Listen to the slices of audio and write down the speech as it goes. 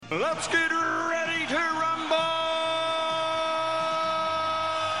Let's get ready to rumble!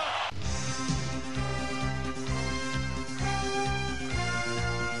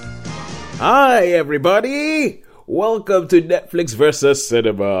 Hi, everybody! Welcome to Netflix versus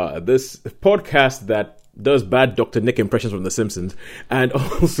Cinema, this podcast that does bad Dr. Nick impressions from The Simpsons, and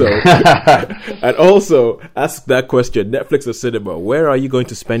also ask that question: Netflix or cinema? Where are you going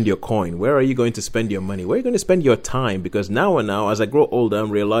to spend your coin? Where are you going to spend your money? Where are you going to spend your time? Because now, as I grow older,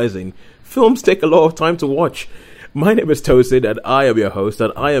 I'm realizing films take a lot of time to watch. My name is Tosin, and I am your host,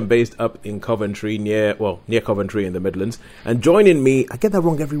 and I am based up in Coventry, near Coventry in the Midlands. And joining me, I get that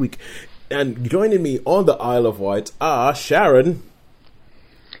wrong every week, and joining me on the Isle of Wight are Sharon.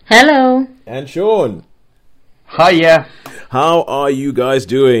 Hello. And Sean. Hiya. How are you guys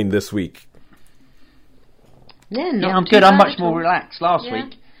doing this week? Yeah, I'm good. I'm much more relaxed last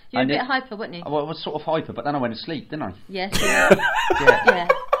week. You were a bit hyper, weren't you? I was sort of hyper, but then I went to sleep, didn't I? Yes. Yeah.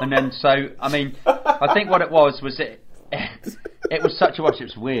 And then, I think what it was it was such a watch. It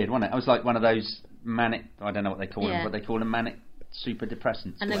was weird, wasn't it? I was like one of those manic. I don't know what they call them. What they call them, manic super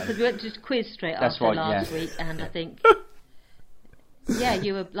depressants. And then because we went to quiz straight That's after right, last week, and I think,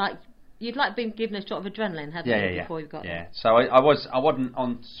 you were like. You'd been given a shot of adrenaline, hadn't you, before you got there? So I wasn't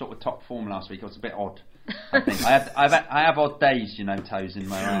on sort of top form last week. I was a bit odd. I think I have odd days, Toes, in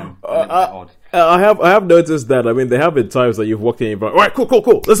my own. Odd. I have noticed that. I mean, there have been times that you've walked in and you've like, all right, cool.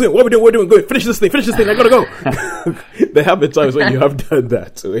 Listen, what are we doing? We're doing good. Finish this thing. I gotta go. There have been times when you have done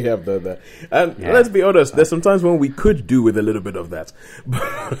that. So we have done that. And let's be honest, there's some times when we could do with a little bit of that.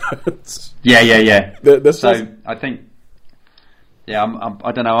 But So I think. Yeah,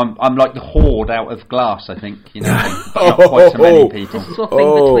 I don't know. I'm like the horde out of glass. I think not quite so many people. Just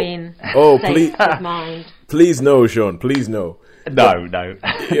swapping between states of mind. Please no, Sean. Please no. No.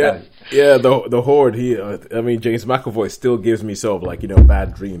 Yeah. The horde. James McAvoy still gives me sort of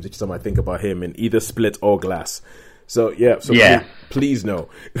bad dreams each time I think about him in either Split or Glass. So please no.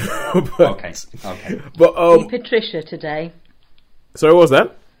 Okay. But be Patricia today. Sorry, what was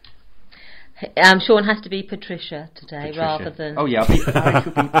that? Sean has to be Patricia today rather than... Oh, yeah, I should be Patricia.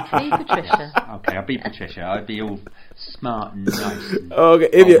 Be Patricia. Yes. Okay, I'll be Patricia. I'd be all smart and nice and hold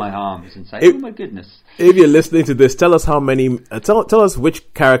my arms and say, oh my goodness. If you're listening to this, tell us how many... Tell us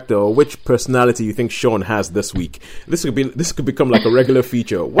which character or which personality you think Sean has this week. This could become like a regular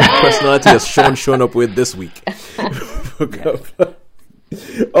feature. What personality has Sean shown up with this week?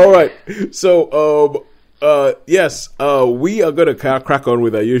 All right, so... we are going to crack on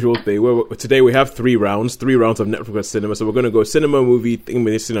with our usual thing. Today we have three rounds of Netflix cinema. So we're going to go cinema, movie, thing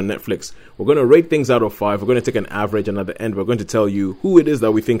we've seen on Netflix. We're going to rate things out of 5. We're going to take an average, and at the end we're going to tell you who it is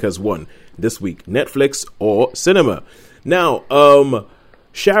that we think has won this week, Netflix or cinema. Now,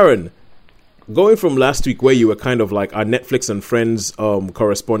 Sharon, going from last week where you were kind of like our Netflix and Friends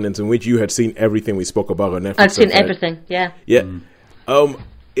correspondent, in which you had seen everything we spoke about on Netflix. I've seen everything, yeah. Yeah.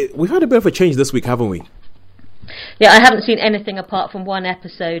 We've had a bit of a change this week, haven't we? Yeah, I haven't seen anything apart from one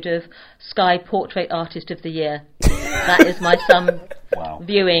episode of Sky Portrait Artist of the Year. That is my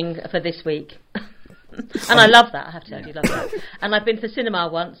viewing for this week. And I love that, I have to tell you, love that. And I've been to cinema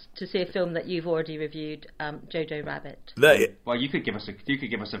once to see a film that you've already reviewed, Jojo Rabbit. Well, you could give us a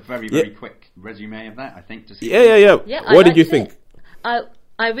very, very quick resume of that, I think. To see Yeah. What did you think?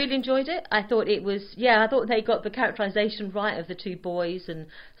 I really enjoyed it. I thought I thought they got the characterisation right of the two boys, and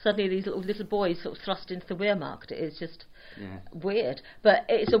suddenly these little boys sort of thrust into the Wehrmacht. It's just weird. But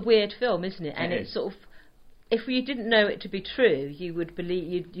it's a weird film, isn't it? And it's sort of, if you didn't know it to be true, you would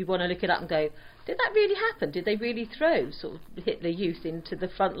believe, you want to look it up and go, did that really happen? Did they really throw sort of Hitler Youth into the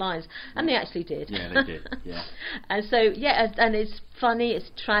front lines? And they actually did. Yeah, they did, yeah. And so, and it's funny, it's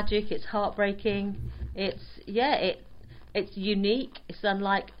tragic, it's heartbreaking, it's unique. It's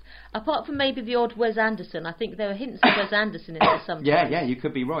unlike, apart from maybe the odd Wes Anderson. I think there were hints of Wes Anderson in there sometimes. Yeah, you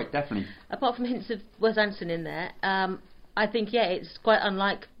could be right, definitely. Apart from hints of Wes Anderson in there, I think it's quite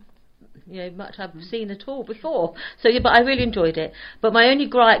unlike much I've seen at all before. So but I really enjoyed it. But my only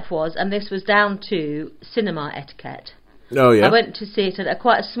gripe was, and this was down to cinema etiquette. Oh yeah. I went to see it at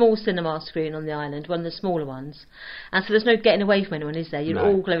quite a small cinema screen on the island, one of the smaller ones, and so there's no getting away from anyone, is there? You're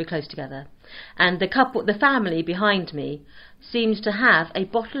all very close together. And the family behind me seems to have a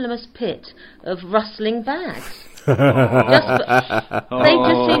bottomless pit of rustling bags. They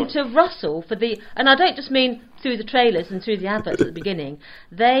just seem to rustle and I don't just mean through the trailers and through the adverts at the beginning.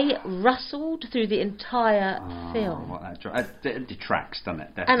 They rustled through the entire film. Well, it detracts, doesn't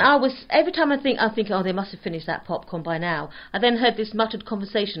it? Definitely. And every time I think, oh, they must have finished that popcorn by now. I then heard this muttered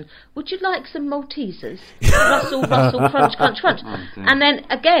conversation. Would you like some Maltesers? Rustle, crunch, crunch, crunch. And then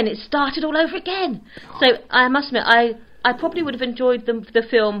again, it started all over again. So I must admit, I probably would have enjoyed the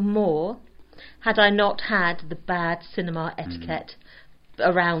film more had I not had the bad cinema etiquette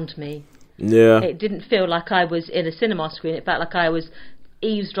around me. Yeah. It didn't feel like I was in a cinema screen. It felt like I was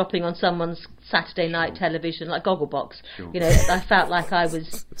eavesdropping on someone's Saturday night television, like Gogglebox. Sure. You know, I felt like I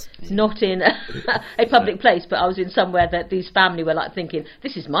was not in a public place, but I was in somewhere that these family were like thinking,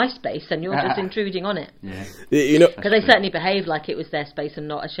 this is my space and you're just intruding on it. Yeah. You know, Because they certainly behaved like it was their space and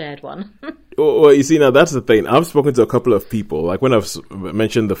not a shared one. well, you see, now that's the thing. I've spoken to a couple of people, like when I've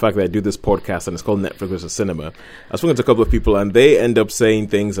mentioned the fact that I do this podcast and it's called Netflix versus Cinema, I've spoken to a couple of people and they end up saying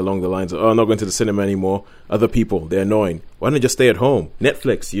things along the lines of, oh, I'm not going to the cinema anymore. Other people, they're annoying. Why don't you just stay at home?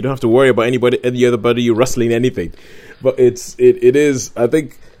 Netflix, you don't have to worry about any other buddy you rustling anything. But it is, I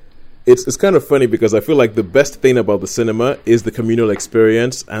think, it's kind of funny because I feel like the best thing about the cinema is the communal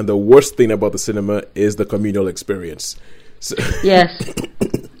experience and the worst thing about the cinema is the communal experience. So Yes.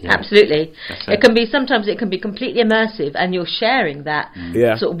 Yeah. Absolutely. That's Sometimes it can be completely immersive and you're sharing that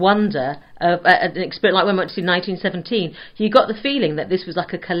Yeah. sort of wonder of an experience. Like when we went to see 1917, you got the feeling that this was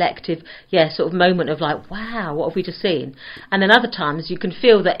like a collective, sort of moment of like, wow, what have we just seen? And then other times you can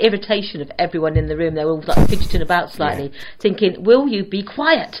feel the irritation of everyone in the room. They're all like fidgeting about slightly, thinking, will you be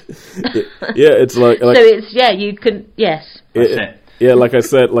quiet? yeah, it's like So it's, you can, yes. That's it. Yeah, like I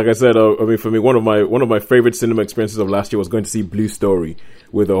said, I mean, for me, one of my favorite cinema experiences of last year was going to see Blue Story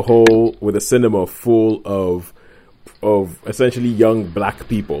with a cinema full of essentially young black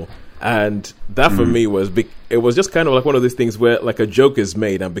people, and that for me was big. It was just kind of like one of these things where like a joke is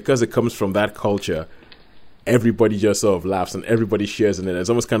made, and because it comes from that culture, everybody just sort of laughs and everybody shares in it. It's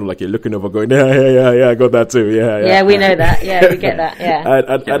almost kind of like you're looking over, going, yeah, I got that too. Yeah, we know that. Yeah, we get that.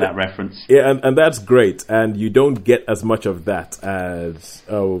 Yeah. Get that reference. Yeah, and that's great. And you don't get as much of that as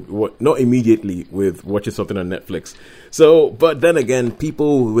not immediately with watching something on Netflix. So, but then again,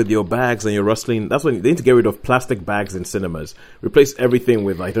 people with your bags and your rustling, that's when they need to get rid of plastic bags in cinemas. Replace everything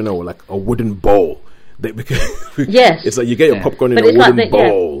with, I don't know, like a wooden bowl. Yes. It's like you get your popcorn in But a it's wooden like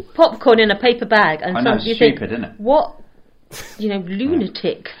bowl. popcorn in a paper bag, and I know, you stupid, think, isn't it? what,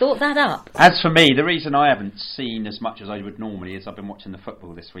 lunatic thought that up? As for me, the reason I haven't seen as much as I would normally is I've been watching the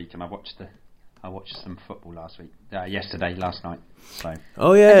football this week, and I watched some football last night. So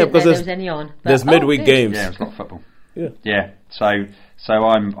Oh I yeah, didn't know because there was any on. But, there's midweek good. games. yeah, it was a lot of football. Yeah. So I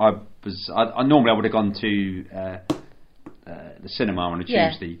normally I would have gone to the cinema on a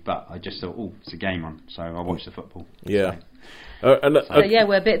Tuesday, but I just thought, it's a game on, so I watched the football. Yeah. So,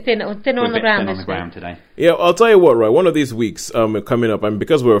 We're a bit thinner we're on a the bit ground thin on this the week. ground today. Yeah, I'll tell you what, right? One of these weeks coming up, and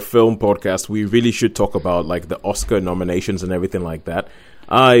because we're a film podcast, we really should talk about like the Oscar nominations and everything like that.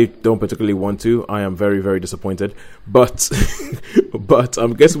 I don't particularly want to. I am very, very disappointed. But I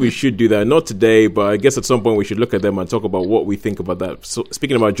guess we should do that. Not today, but I guess at some point we should look at them and talk about what we think about that. So,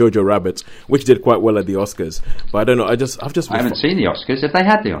 speaking about Jojo Rabbit, which did quite well at the Oscars. But I don't know. I haven't seen the Oscars. Have they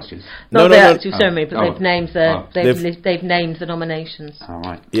had the Oscars? Not No. the actual ceremony, but they've named They've named the nominations. All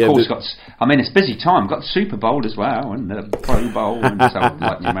right. Yeah, of course, it's a busy time. Got the Super Bowl as well, and the Pro Bowl, and so like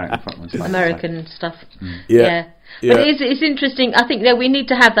the American football and stuff. American stuff. Yeah. But it's interesting. I think that we need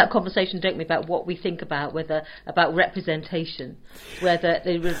to have that conversation, don't we, about what we think about about representation, whether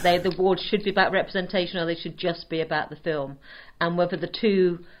the awards should be about representation or they should just be about the film, and whether the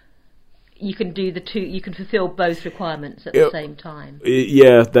two. You can fulfill both requirements at the same time.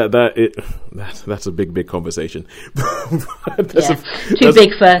 Yeah, that's a big conversation. Too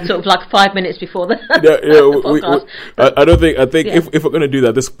big for sort of like 5 minutes before the, the podcast. I think if we're going to do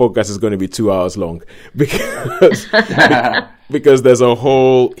that, this podcast is going to be 2 hours long because there's a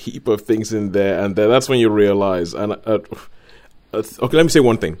whole heap of things in there, and that's when you realize. And okay, let me say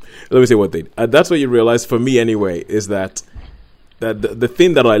one thing. That's what you realize, for me anyway, is that the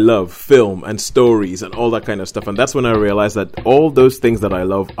thing that I love, film and stories and all that kind of stuff, and that's when I realized that all those things that I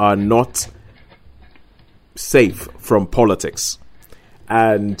love are not safe from politics.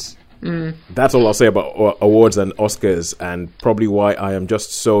 And that's all I'll say about awards and Oscars, and probably why I am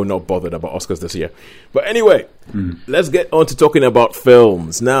just so not bothered about Oscars this year. But anyway, let's get on to talking about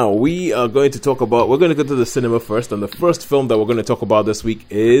films. Now, we're going to go to the cinema first, and the first film that we're going to talk about this week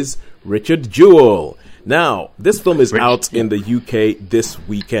is Richard Jewell. Now, this film is out in the UK this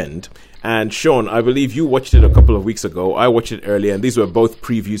weekend. And Sean, I believe you watched it a couple of weeks ago. I watched it earlier, and these were both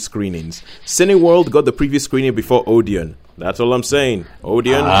preview screenings. Cineworld got the preview screening before Odeon. That's all I'm saying.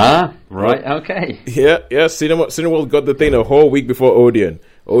 Odeon. Right, okay. Yeah, Cineworld got the thing a whole week before Odeon.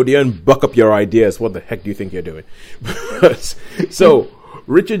 Odeon, buck up your ideas. What the heck do you think you're doing? So,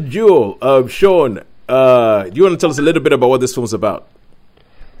 Richard Jewell, Sean, do you want to tell us a little bit about what this film's about?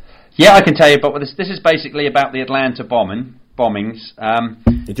 Yeah, I can tell you about this. This is basically about the Atlanta bombings.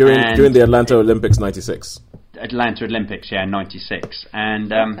 During the Atlanta Olympics '96. Atlanta Olympics, in '96,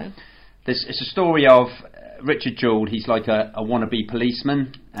 and it's a story of Richard Jewell. He's like a wannabe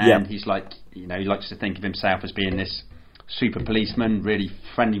policeman, and he's like, he likes to think of himself as being this super policeman, really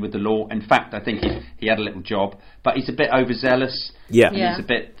friendly with the law. In fact, I think he had a little job, but he's a bit overzealous. Yeah. He's a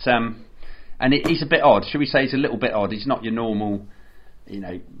bit, he's a bit odd. Should we say he's a little bit odd? He's not your normal,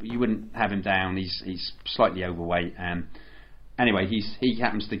 you wouldn't have him down. He's slightly overweight. Anyway, he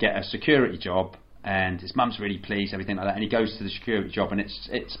happens to get a security job, and his mum's really pleased, everything like that. And he goes to the security job, and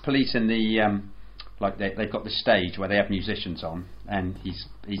it's police in the they've got the stage where they have musicians on, and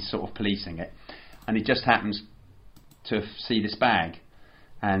he's sort of policing it, and he just happens to see this bag,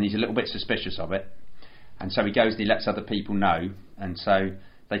 and he's a little bit suspicious of it, and so he goes and he lets other people know, and so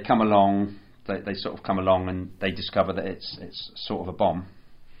they come along, they sort of come along, and they discover that it's sort of a bomb.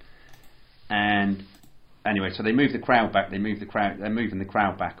 And anyway, so they move the crowd back. They're moving the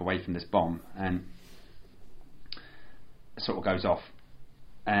crowd back away from this bomb, and it sort of goes off.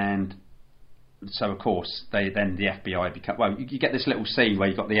 And so, of course, the FBI become... Well, you get this little scene where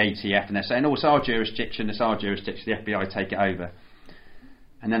you've got the ATF, and they're saying, it's our jurisdiction, the FBI take it over.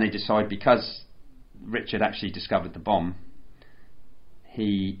 And then they decide, because Richard actually discovered the bomb,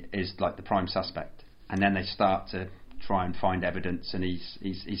 he is like the prime suspect. And then they start to try and find evidence, and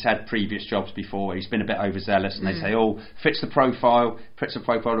he's had previous jobs before. He's been a bit overzealous, and they say, fits the profile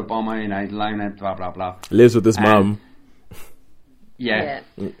of a bomber, loner, blah blah blah. Lives with his mum. Yeah,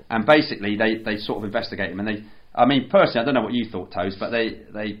 and basically they sort of investigate him, and personally, I don't know what you thought, Toes, but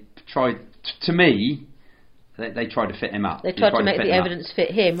they tried to me. They tried to fit him up. They tried to make the evidence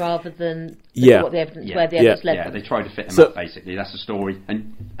fit him rather than what the evidence where the evidence led them. Yeah, they tried to fit him up. Basically, that's the story,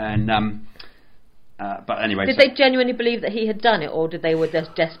 but anyway, did they genuinely believe that he had done it, or did they were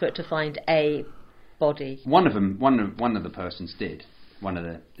just desperate to find a body? One of the persons did. One of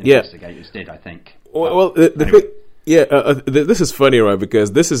the investigators did, I think. Well, this is funny, right?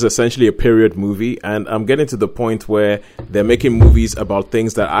 Because this is essentially a period movie, and I'm getting to the point where they're making movies about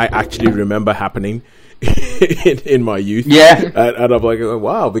things that I actually remember happening in my youth. Yeah. And I'm like,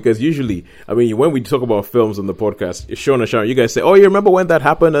 wow, because usually, when we talk about films on the podcast, Sean and Sharon, you guys say, you remember when that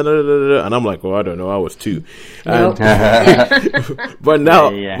happened? And I'm like, I don't know, I was 2. Nope. But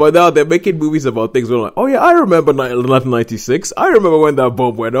now they're making movies about things where I'm like, I remember 1996. I remember when that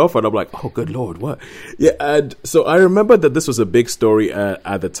bomb went off. And I'm like, oh, good Lord, what? Yeah, and so I remember that this was a big story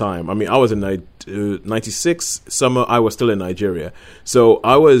at the time. I was in 96 summer. I was still in Nigeria. So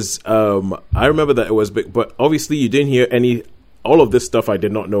I remember that it was big, but obviously you didn't hear all of this stuff I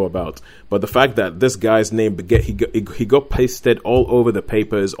did not know about. But the fact that this guy's name, he got pasted all over the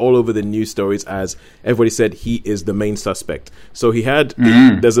papers, all over the news stories, as everybody said he is the main suspect. So he had,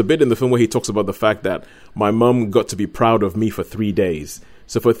 there's a bit in the film where he talks about the fact that my mum got to be proud of me for 3 days.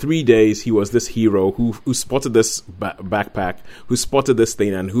 So for 3 days, he was this hero who spotted this backpack, who spotted this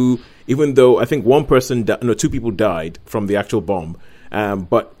thing, and who, even though I think 2 people died from the actual bomb,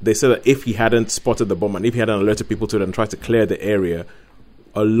 but they said that if he hadn't spotted the bomb and if he hadn't alerted people to it and tried to clear the area,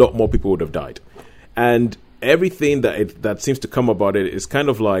 a lot more people would have died. And everything that seems to come about it is kind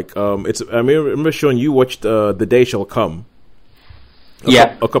of like remember, Sean, you watched The Day Shall Come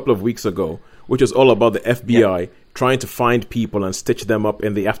a couple of weeks ago, which is all about the FBI trying to find people and stitch them up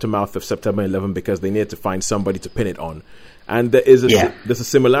in the aftermath of September 11 because they needed to find somebody to pin it on. And there's a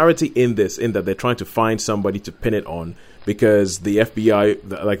similarity in that they're trying to find somebody to pin it on, because the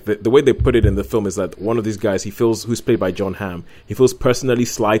FBI, the way they put it in the film is that one of these guys, who's played by John Hamm, he feels personally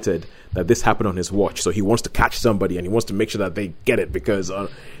slighted that this happened on his watch, so he wants to catch somebody and he wants to make sure that they get it, because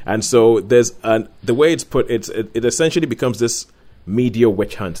and so there's the way it's put, it essentially becomes this media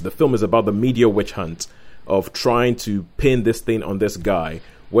witch hunt. The film is about the media witch hunt of trying to pin this thing on this guy,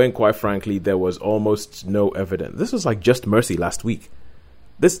 when quite frankly there was almost no evidence. This was like Just Mercy last week.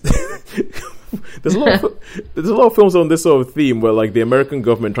 There's a lot of films on this sort of theme where like the American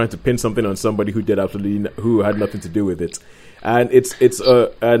government trying to pin something on somebody who had nothing to do with it, and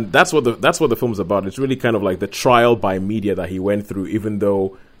and that's what the film's about. It's really kind of like the trial by media that he went through, even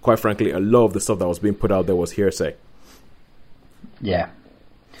though quite frankly a lot of the stuff that was being put out there was hearsay. Yeah.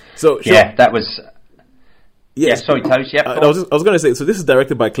 So that was. Yeah, sorry, Toast. Yeah, I was going to say. So this is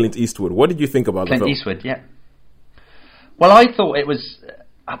directed by Clint Eastwood. What did you think about the film? Clint Eastwood, yeah. Well, I thought it was.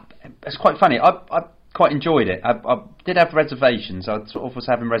 It's quite funny. I quite enjoyed it. I did have reservations. I sort of was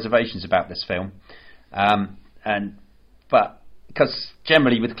having reservations about this film, but because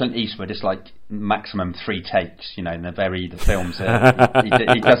generally with Clint Eastwood, it's like maximum 3 takes. In the films,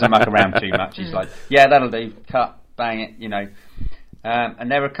 he doesn't muck around too much. He's like, yeah, that'll do. Cut, bang it. And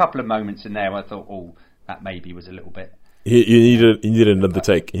there were a couple of moments in there where I thought, that maybe was a little bit You needed another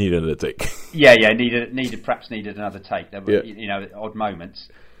take. You needed another take. Yeah, perhaps needed another take. There were odd moments,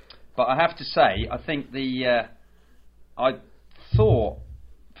 but I have to say, I think I thought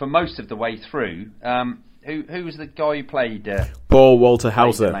for most of the way through, who was the guy who played Paul Walter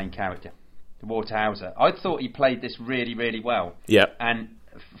Hauser, the main character, Walter Hauser. I thought he played this really, really well. Yeah, and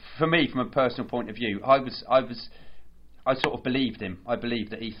for me, from a personal point of view, I sort of believed him. I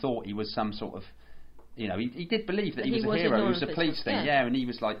believed that he thought he was some sort of. He did believe that he was a hero. He was a police thing, and he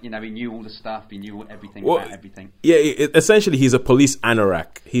was like, he knew all the stuff. He knew everything about everything. Yeah, essentially, he's a police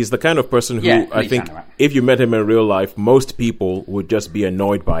anorak. He's the kind of person who I think, if you met him in real life, most people would just be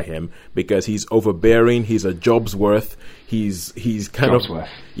annoyed by him because he's overbearing. He's a job's worth. He's kind job's of worth.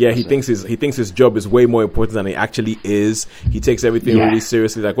 Yeah. He thinks his job is way more important than it actually is. He takes everything really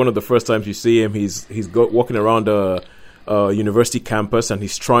seriously. Like one of the first times you see him, he's walking around university campus and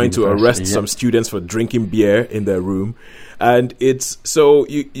he's trying to arrest some students for drinking beer in their room, and it's so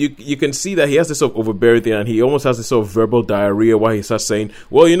you can see that he has this sort of overbearing thing, and he almost has this sort of verbal diarrhea where he starts saying,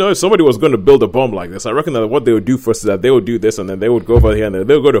 well, if somebody was going to build a bomb like this, I reckon that what they would do first is that they would do this, and then they would go over here and they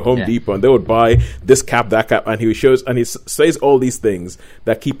would go to Home Depot and they would buy this cap, that cap, and he says all these things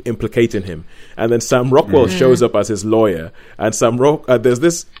that keep implicating him. And then Sam Rockwell shows up as his lawyer, and there's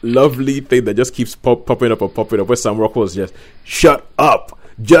this lovely thing that just keeps popping up where Sam Rockwell's just shut up.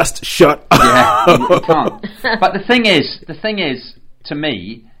 Just shut up. Yeah, you can't. But the thing is, to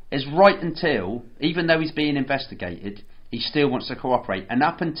me, is right until, even though he's being investigated, he still wants to cooperate. And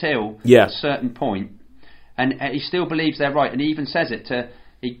up until a certain point, and he still believes they're right. And he even says it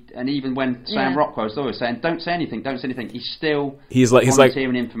and even when Sam Rockwell's lawyer is saying, don't say anything, he's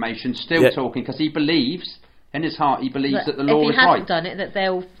volunteering information, still talking, because he believes, in his heart, he believes that the law is right. If he hasn't done it, that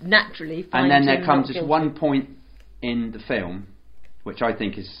they'll naturally find him. And then there comes this one point in the film, which I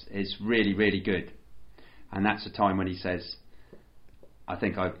think is really, really good, and that's the time when he says, I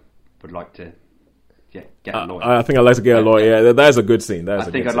think I would like to get a lawyer. I think I'd like to get a lawyer. Yeah, that is a good scene. I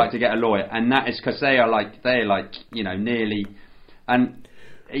think I'd like to get a lawyer, and that is because they're like nearly, and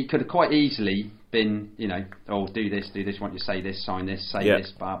he could have quite easily been, do this, want you to say this, sign this, say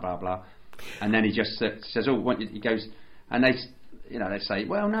this, blah blah blah, and then he just says, he goes, and they say,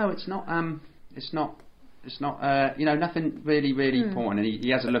 well, no, it's not, nothing really, really important, and he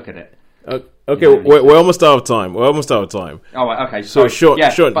has a look at it. Okay, we're almost out of time. Oh, right, okay. So short.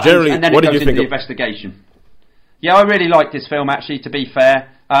 Generally, and then what it did you goes think into the investigation? Yeah, I really liked this film, actually, to be fair.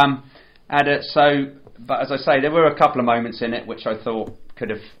 But as I say, there were a couple of moments in it which I thought could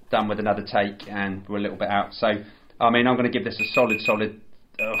have done with another take and were a little bit out. So, I mean, I'm going to give this a solid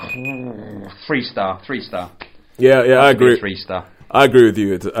 3-star. 3-star. Yeah, I agree. 3-star. I agree with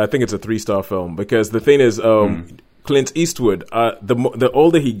you. I think it's a 3-star film because the thing is, Clint Eastwood, the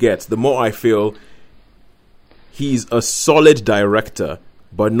older he gets, the more I feel he's a solid director,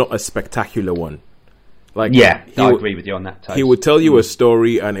 but not a spectacular one. Like, I agree with you on that. He would tell you a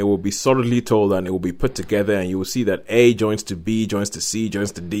story, and it will be solidly told, and it will be put together, and you will see that A joins to B, joins to C,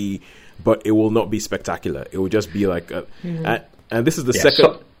 joins to D, but it will not be spectacular. It will just be like, and this is the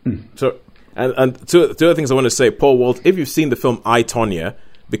second. And two other things I want to say, Paul Walter, if you've seen the film I, Tonya,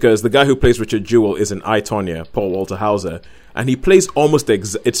 because the guy who plays Richard Jewell is in I, Tonya, Paul Walter Hauser, and he plays almost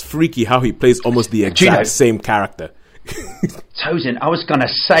it's freaky how he plays almost the exact same character. Tosin, I was going to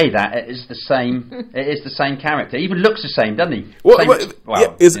say that it is the same character. He even looks the same, doesn't he?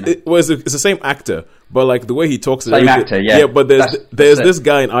 It's the same actor, but like the way he talks. Same actor, yeah. Yeah, but there's this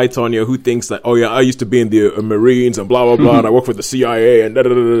guy in I, Tonya who thinks that, I used to be in the Marines and blah blah blah, and I work for the CIA and da da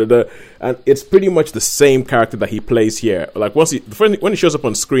da da, and it's pretty much the same character that he plays here. Like when he shows up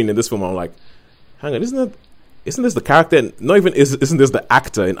on screen in this film, I'm like, hang on, isn't this the character? Not even isn't this the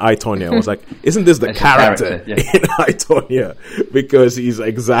actor in I, Tonya? I was like, isn't this the character in I, Tonya? Because he's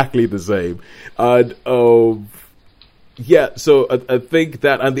exactly the same. And so I think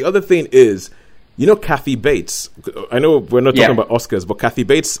that, and the other thing is, Kathy Bates. I know we're not talking about Oscars, but Kathy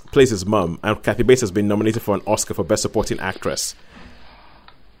Bates plays his mum, and Kathy Bates has been nominated for an Oscar for Best Supporting Actress.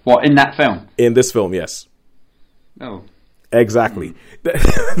 What, in that film? In this film, yes. Oh. Exactly.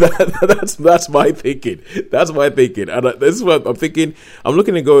 That's my thinking. That's my thinking. And this is what I'm thinking. I'm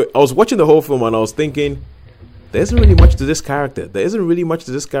looking and go. I was watching the whole film and I was thinking, there isn't really much to this character.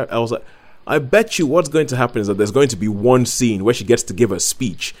 I was like, I bet you what's going to happen is that there's going to be one scene where she gets to give a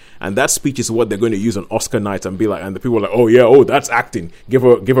speech, and that speech is what they're going to use on Oscar night and be like, and the people are like, that's acting. Give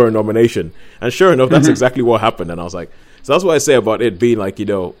her a nomination. And sure enough, that's exactly what happened. And I was like, so that's what I say about it being like,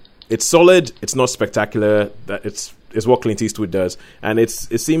 it's solid. It's not spectacular. That is what Clint Eastwood does, and he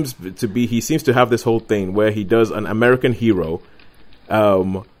seems to have this whole thing where he does an American hero,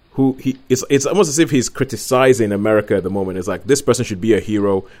 it's almost as if he's criticizing America at the moment. It's like, this person should be a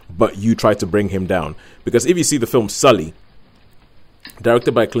hero, but you try to bring him down. Because if you see the film Sully,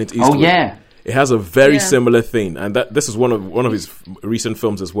 directed by Clint Eastwood, it has a very similar theme, and this is one of his recent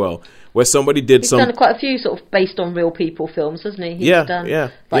films as well, where somebody did He's done quite a few sort of based on real people films, hasn't he? He's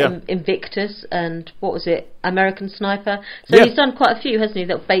done Invictus and what was it, American Sniper. So he's done quite a few, hasn't he,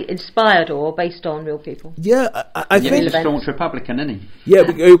 that inspired or based on real people. Yeah, I think he's a staunch Republican, isn't he? Yeah,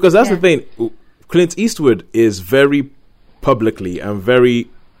 because that's the thing. Clint Eastwood is very publicly and very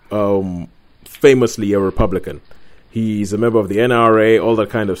famously a Republican. He's a member of the NRA, all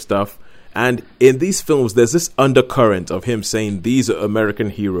that kind of stuff. And in these films, there's this undercurrent of him saying, these are American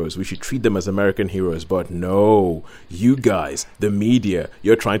heroes. We should treat them as American heroes. But no, you guys, the media,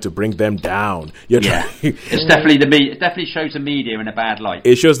 you're trying to bring them down. It's definitely it definitely shows the media in a bad light.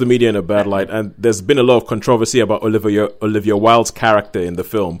 It shows the media in a bad light. And there's been a lot of controversy about Olivia Wilde's character in the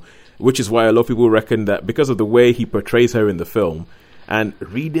film, which is why a lot of people reckon that because of the way he portrays her in the film, and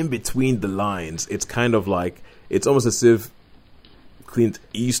reading between the lines, it's kind of like, it's almost as if Clint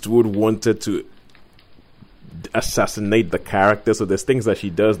Eastwood wanted to assassinate the character. So there's things that she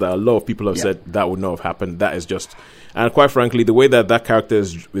does that a lot of people have said that would not have happened. That is just, and quite frankly, the way that character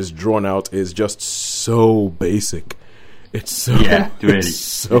is drawn out is just so basic. It's so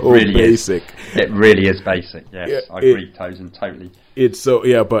basic. It really is basic. Yes, I agree, Tozen, totally. It's so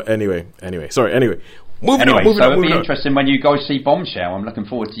but anyway. Moving on. It'll be interesting when you guys see Bombshell. I'm looking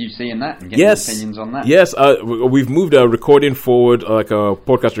forward to you seeing that and getting your opinions on that. Yes, we've moved our recording forward, like a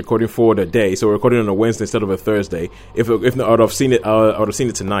podcast recording forward a day. So we're recording on a Wednesday instead of a Thursday. If not, I would have seen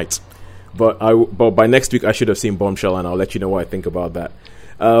it tonight. But by next week, I should have seen Bombshell, and I'll let you know what I think about that.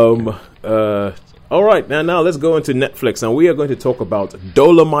 All right, now let's go into Netflix, and we are going to talk about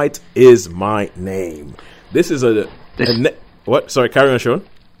Dolomite Is My Name. This is what? Sorry, carry on, Sean.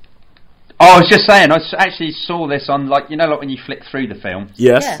 Oh, I was just saying, I actually saw this on, like when you flick through the film.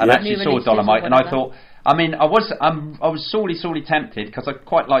 Yes. I actually saw Dolomite, and I thought, I was sorely tempted, because I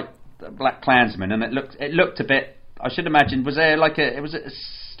quite like Black Klansman, and it looked a bit, I should imagine, was there like a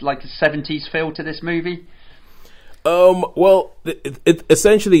 70s feel to this movie? Well, it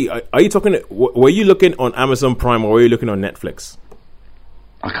essentially, are you talking, were you looking on Amazon Prime, or were you looking on Netflix?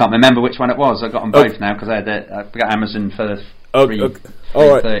 I can't remember which one it was. I got them both now, because I got Amazon for all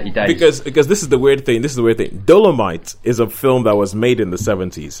right, 30 days. Because this is the weird thing. Dolomite is a film that was made in the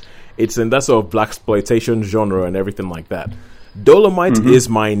 70s. It's in that sort of blaxploitation genre and everything like that. Dolomite Is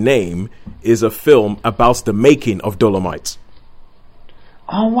My Name is a film about the making of Dolomite.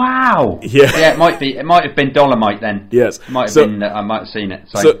 Oh wow! Yeah, it might be. It might have been Dolomite then. Yes, I might have seen it.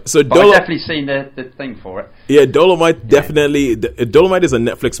 But I've definitely seen the thing for it. Yeah, Dolomite definitely. Dolomite is a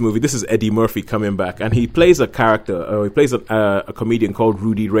Netflix movie. This is Eddie Murphy coming back, and he plays a character. He plays a comedian called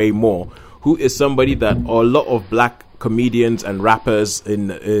Rudy Ray Moore, who is somebody that a lot of black comedians and rappers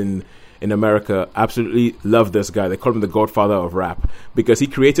in America absolutely love this guy. They call him the Godfather of rap because he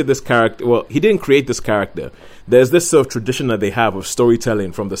created this character. Well, he didn't create this character. There's this sort of tradition that they have of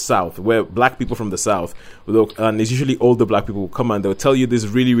storytelling from the South, where black people from the South, and it's usually older black people, will come and they'll tell you these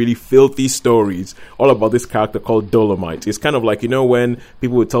really, really filthy stories all about this character called Dolomite. It's kind of like, when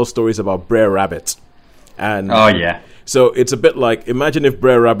people would tell stories about Brer Rabbit. And so it's a bit like, imagine if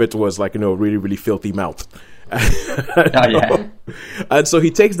Brer Rabbit was like, really, really filthy mouth. And so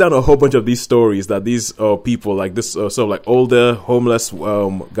he takes down a whole bunch of these stories that these people, like this sort of like older homeless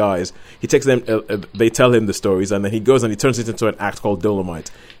guys, he takes them, they tell him the stories, and then he goes and he turns it into an act called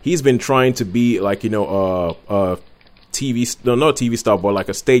Dolomite. He's been trying to be like not a TV star, but like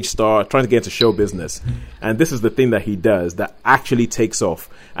a stage star, trying to get into show business. And this is the thing that he does that actually takes off,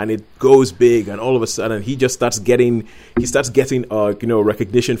 and it goes big, and all of a sudden he just starts getting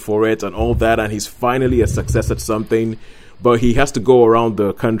recognition for it and all that, and he's finally a success at something. But he has to go around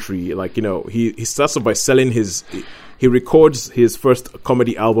the country, he starts off by selling he records his first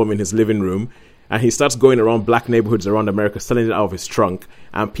comedy album in his living room, and he starts going around black neighborhoods around America, selling it out of his trunk,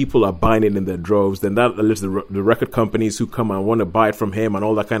 and people are buying it in their droves. Then that leads to the record companies who come and want to buy it from him and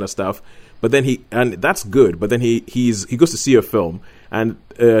all that kind of stuff. But then and that's good. But then he goes to see a film, and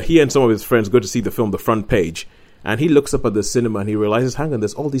he and some of his friends go to see the film The Front Page. And he looks up at the cinema and he realizes, hang on,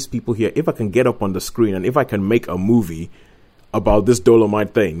 there's all these people here. If I can get up on the screen and if I can make a movie about this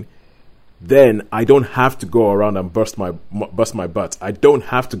Dolomite thing, then I don't have to go around and bust my butt. I don't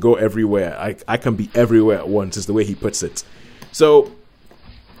have to go everywhere. I can be everywhere at once, is the way he puts it. So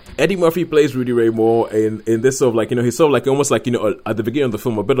Eddie Murphy plays Rudy Ray Moore in this sort of like, he's sort of like almost like, at the beginning of the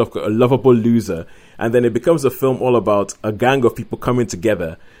film, a bit of a lovable loser. And then it becomes a film all about a gang of people coming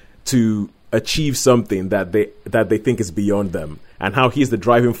together to achieve something that they think is beyond them, and how he's the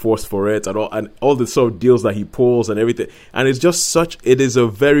driving force for it, and all the sort of deals that he pulls and everything. And it's just it is a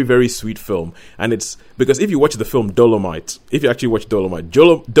very, very sweet film. And it's because if you watch the film Dolomite, if you actually watch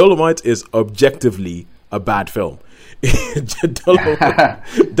Dolomite is objectively a bad film.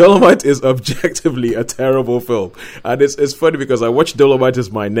 Dolomite is objectively a terrible film, and it's funny because I watched Dolomite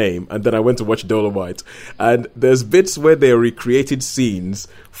Is My Name, and then I went to watch Dolomite, and there's bits where they recreated scenes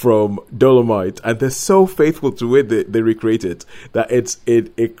from Dolomite, and they're so faithful to it they recreate it that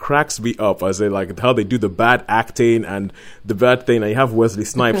it cracks me up as they like how they do the bad acting and the bad thing. And you have Wesley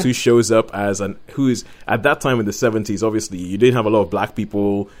Snipes who shows up who's at that time in the 70s. Obviously, you didn't have a lot of black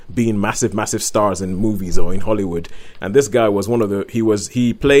people being massive stars in movies or in Hollywood. And this guy was one of the. He's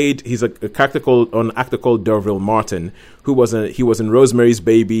a actor called Derville Martin, who he was in Rosemary's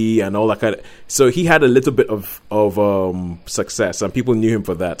Baby and all that kind of. So he had a little bit of success, and people knew him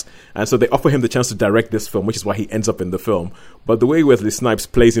for that. And so they offer him the chance to direct this film, which is why he ends up in the film. But the way Wesley Snipes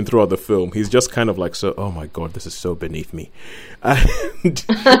plays him throughout the film, he's just kind of like, so, oh my God, this is so beneath me. And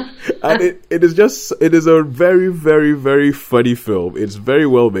it is a very, very, very funny film. It's very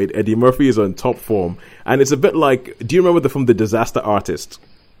well made. Eddie Murphy is on top form. And it's a bit like, do you remember the film The Disaster Artist?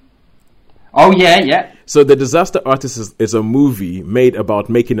 Oh, yeah. So The Disaster Artist is a movie made about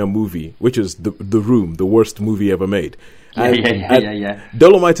making a movie, which is The Room, the worst movie ever made. Yeah.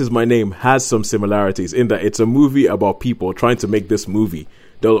 Dolomite Is My Name has some similarities in that it's a movie about people trying to make this movie.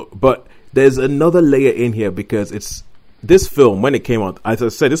 But there's another layer in here because this film, when it came out, as I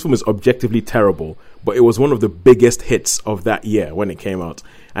said, this film is objectively terrible, but it was one of the biggest hits of that year when it came out.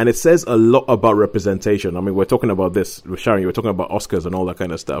 And it says a lot about representation. I mean, we're talking about this, Sharon, you were talking about Oscars and all that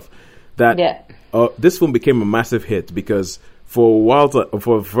kind of stuff. This film became a massive hit because for a while,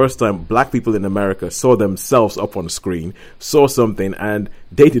 for the first time, black people in America saw themselves up on screen, saw something, and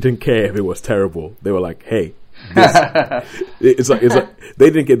they didn't care if it was terrible. They were like, hey, it's like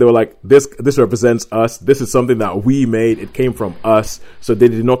they didn't care. They were like, this represents us. This is something that we made. It came from us. So they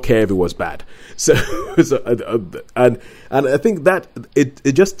did not care if it was bad. So and I think that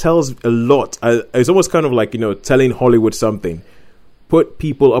it just tells a lot. It's almost kind of like, telling Hollywood something. Put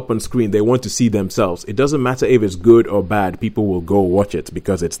people up on screen. They want to see themselves. It doesn't matter if it's good or bad. People will go watch it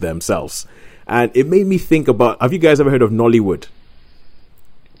because it's themselves. And it made me think about, have you guys ever heard of Nollywood?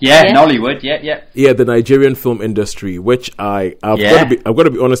 Yeah, Nollywood, yeah. Yeah, the Nigerian film industry, which I've got to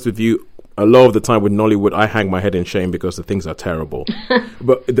be honest with you, a lot of the time with Nollywood, I hang my head in shame because the things are terrible.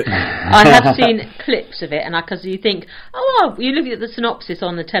 But I have seen clips of it, and because you think, you look at the synopsis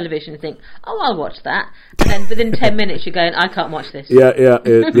on the television and think, I'll watch that, and within 10 minutes you're going, I can't watch this. They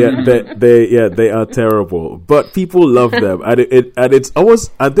are terrible, but people love them, and it's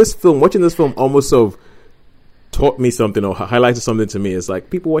almost watching this film almost sort of taught me something or highlighted something to me. It's like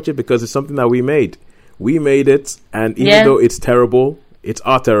people watch it because it's something that we made. We made it, and even though it's terrible, it's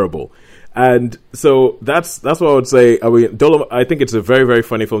terrible. And so that's what I would say. I mean, I think it's a very, very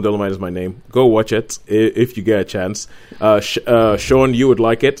funny film. Dolomite Is My Name. Go watch it if you get a chance. Sean, you would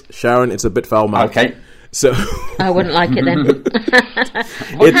like it. Sharon, it's a bit foul-mouthed. Okay. So I wouldn't like it then.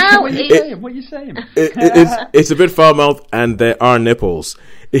 What are you saying? It's a bit foul-mouthed, and there are nipples.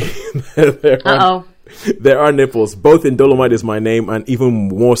 There are nipples, both in Dolomite Is My Name and even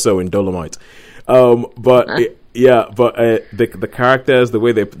more so in Dolomite. The characters, the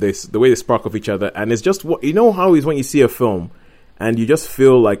way they spark off each other, and it's just what how is when you see a film and you just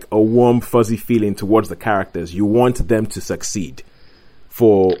feel like a warm, fuzzy feeling towards the characters. You want them to succeed.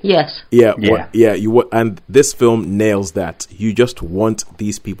 And this film nails that. You just want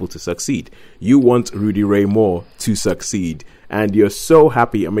these people to succeed. You want Rudy Ray Moore to succeed, and you're so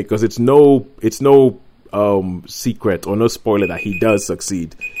happy. I mean, because it's no secret or no spoiler that he does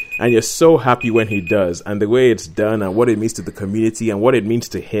succeed. And you're so happy when he does, and the way it's done, and what it means to the community, and what it means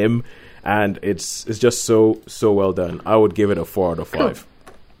to him, and it's just so well done. I would give it a 4 out of 5. Cool.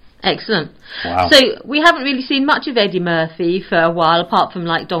 Excellent. Wow. So we haven't really seen much of Eddie Murphy for a while, apart from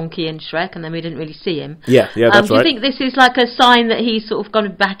like Donkey and Shrek, and then we didn't really see him. Yeah, that's right. Do you think this is like a sign that he's sort of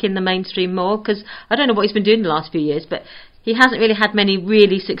gone back in the mainstream more? Because I don't know what he's been doing the last few years, but he hasn't really had many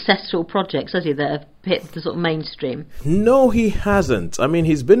really successful projects, has he, that have hit the sort of mainstream? No, he hasn't. I mean,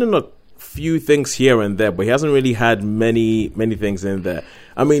 he's been in a few things here and there, but he hasn't really had many things in there.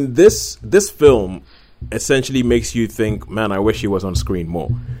 I mean, this film essentially makes you think, man, I wish he was on screen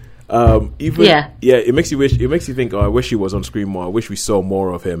more. It makes you think, I wish he was on screen more. I wish we saw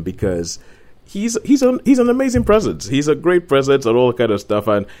more of him because he's an amazing presence. He's a great presence and all that kind of stuff,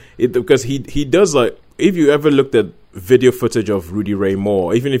 and because he does, like, if you ever looked at video footage of Rudy Ray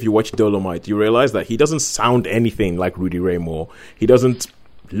Moore, even if you watch Dolomite, you realize that he doesn't sound anything like Rudy Ray Moore. He doesn't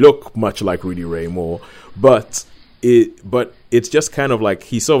look much like Rudy Ray Moore, but it's just kind of like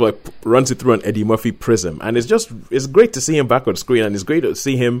he sort of like runs it through an Eddie Murphy prism, and it's great to see him back on screen, and it's great to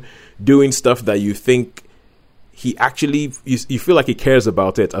see him doing stuff that you think he actually you feel like he cares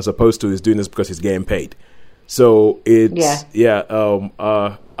about it, as opposed to he's doing this because he's getting paid. So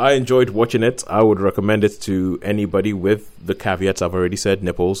I enjoyed watching it. I would recommend it to anybody, with the caveats I've already said: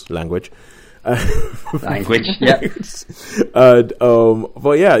 nipples, language. Language, yeah.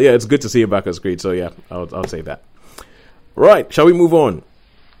 But yeah, it's good to see him back on screen. So yeah, I'll say that. Right, shall we move on?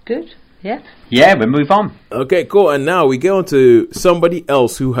 Good. Yeah. Yeah, we'll move on. Okay, cool. And now we get on to somebody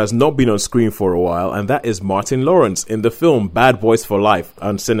else who has not been on screen for a while, and that is Martin Lawrence in the film Bad Boys for Life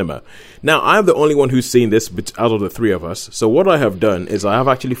on cinema. Now, I'm the only one who's seen this out of the three of us. So what I have done is I have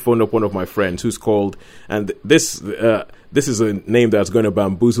actually phoned up one of my friends who's called, and this is a name that's going to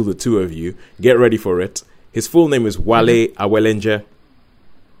bamboozle the two of you. Get ready for it. His full name is Wale Awelenje.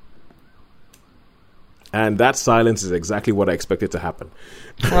 And that silence is exactly what I expected to happen.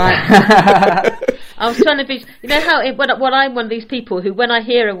 Right. I was trying to be... You know how when I'm one of these people who, when I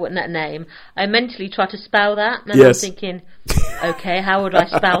hear that name, I mentally try to spell that. And yes. I'm thinking, okay, how would I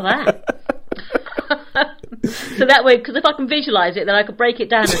spell that? So that way, because if I can visualise it, then I can break it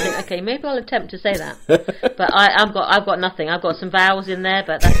down and think, okay, maybe I'll attempt to say that. But I've got nothing. I've got some vowels in there,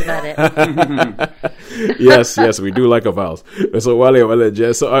 but that's about it. yes, we do like a vowels. So so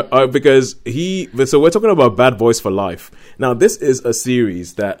we're talking about Bad Boys for Life. Now, this is a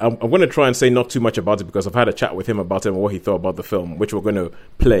series that I'm going to try and say not too much about it, because I've had a chat with him about it and what he thought about the film, which we're going to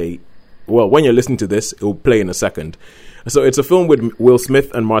play. Well, when you're listening to this, it will play in a second. So it's a film with Will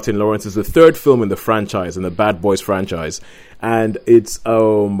Smith and Martin Lawrence. It's the third film in the franchise, in the Bad Boys franchise. And it's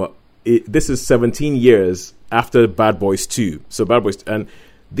this is 17 years after Bad Boys 2. So Bad Boys, and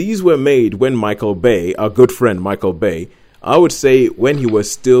these were made when Michael Bay, our good friend Michael Bay, I would say when he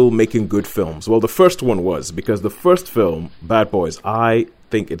was still making good films. Well, the first one was, because the first film, Bad Boys, I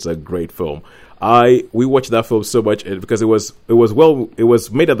think it's a great film. We watched that film so much because it was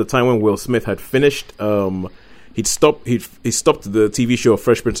made at the time when Will Smith had finished. He stopped the TV show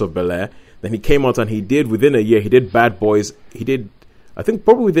Fresh Prince of Bel-Air. Then he came out and within a year, he did Bad Boys. I think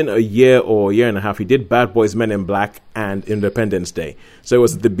probably within a year or a year and a half, he did Bad Boys, Men in Black, and Independence Day. So it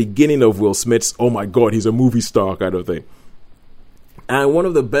was the beginning of Will Smith's, oh my God, he's a movie star kind of thing. And one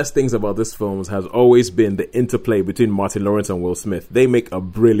of the best things about this film has always been the interplay between Martin Lawrence and Will Smith. They make a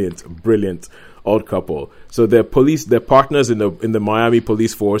brilliant odd couple. So they're partners in the Miami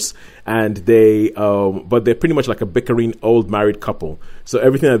police force, and but they're pretty much like a bickering old married couple. So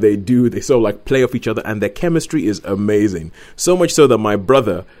everything that they do, they sort of like play off each other, and their chemistry is amazing. So much so that my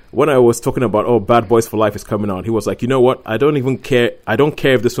brother, when I was talking about, Bad Boys for Life is coming out, he was like, you know what? I don't even care. I don't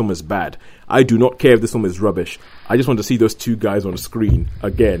care if this film is bad. I do not care if this film is rubbish. I just want to see those two guys on the screen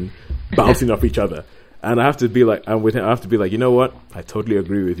again, bouncing off each other. And I have to be like, you know what? I totally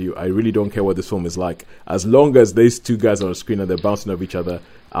agree with you. I really don't care what this film is like. As long as these two guys are on the screen and they're bouncing off each other,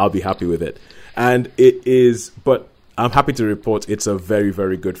 I'll be happy with it. And it is, but I'm happy to report it's a very,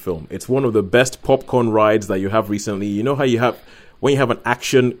 very good film. It's one of the best popcorn rides that you have recently. You know how when you have an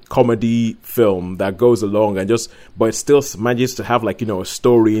action comedy film that goes along but it still manages to have a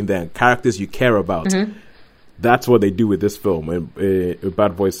story in there, characters you care about. Mm-hmm. That's what they do with this film,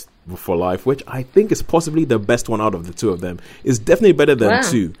 Bad Boys for Life, which I think is possibly the best one out of the two of them. It's definitely better than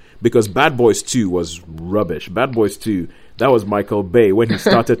 2, because Bad Boys 2 was rubbish. Bad Boys 2, that was Michael Bay when he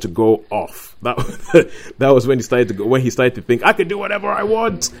started to go off. That was when he started to think, I can do whatever I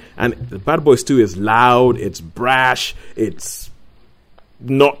want. And Bad Boys 2 is loud, it's brash, it's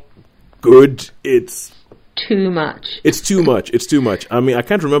not good, it's too much. It's too much. I mean, I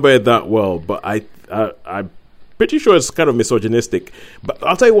can't remember it that well, but I'm pretty sure it's kind of misogynistic. But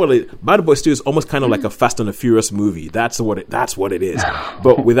I'll tell you what, Bad Boys 2 is almost kind of like a Fast and the Furious movie. That's what it is,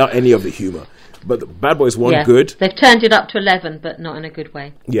 but without any of the humor. But Bad Boys 1, good. They've turned it up to 11, but not in a good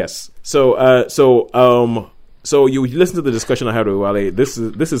way. Yes. So you listen to the discussion I had with Wale. This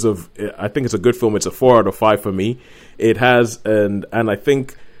is I think it's a good film. It's a 4 out of 5 for me. It has, and I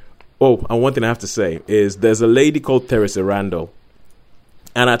think, and one thing I have to say is there's a lady called Theresa Randall.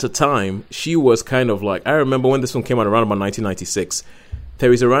 And at the time, she was kind of like, I remember when this one came out around about 1996,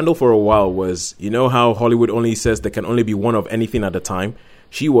 Theresa Randall for a while was, you know how Hollywood only says there can only be one of anything at a time?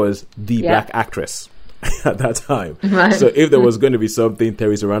 She was the black actress at that time. Right. So if there was going to be something,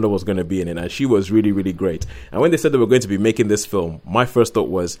 Theresa Randall was going to be in it. And she was really, really great. And when they said they were going to be making this film, my first thought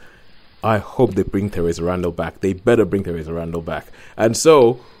was, I hope they bring Theresa Randall back. They better bring Theresa Randall back. And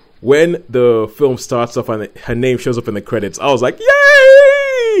so when the film starts off and her name shows up in the credits, I was like,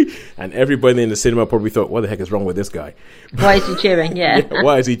 yay! And everybody in the cinema probably thought, what the heck is wrong with this guy? Why is he cheering? Yeah.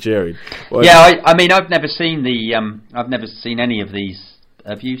 Why is he cheering? I mean, I've never seen I've never seen any of these.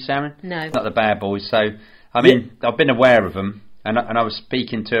 Have you, Sharon? No. Not the Bad Boys. So, I mean, I've been aware of them, and I was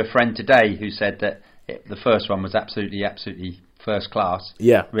speaking to a friend today who said that the first one was absolutely first class.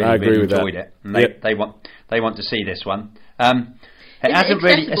 Yeah, really, I agree really with enjoyed that. it. And they want to see this one. It Is hasn't it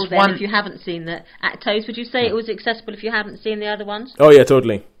really. accessible It's then one. if you haven't seen the Toast? Would you say it was accessible if you haven't seen the other ones? Oh yeah,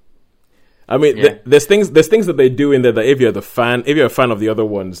 totally. I mean, Yeah. there's things that they do in there that if you're a fan of the other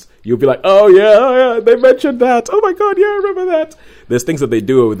ones, you'll be like, oh yeah, they mentioned that. Oh my god, yeah, I remember that. There's things that they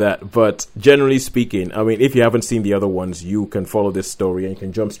do with that, but generally speaking, I mean, if you haven't seen the other ones, you can follow this story and you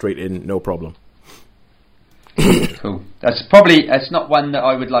can jump straight in, no problem. Cool. That's not one that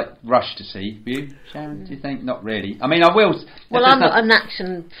I would like rush to see. You, Sharon? Do you think? Not really. I mean, I will. Well, I'm not an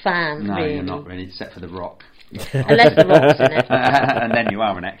action fan, No, really. you're not really, except for The Rock. Unless The Rock's in it. And then you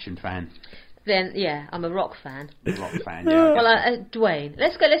are an action fan. Then, yeah, I'm a Rock fan. Rock fan, yeah. Well, Dwayne.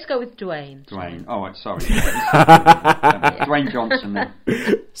 Let's go with Dwayne. Dwayne. Oh, sorry. Dwayne Johnson. Then.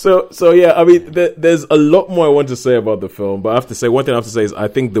 So yeah, I mean, there's a lot more I want to say about the film, but I have to say, one thing I have to say is I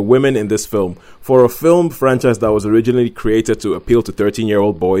think the women in this film, for a film franchise that was originally created to appeal to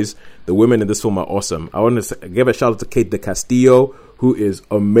 13-year-old boys, the women in this film are awesome. I want to give a shout out to Kate de Castillo, who is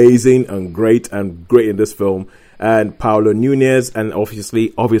amazing and great in this film, and Paolo Nunez, and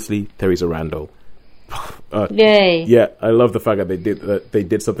obviously Teresa Randall. Yay! Yeah, I love the fact that they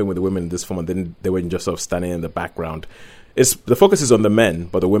did something with the women in this film, and then they weren't just sort of standing in the background. The focus is on the men,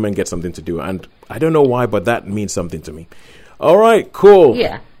 but the women get something to do, and I don't know why, but that means something to me. All right, cool.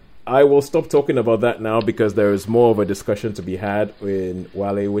 Yeah. I will stop talking about that now because there is more of a discussion to be had in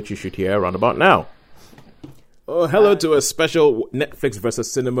Wale, which you should hear around about now. Oh, hello to a special Netflix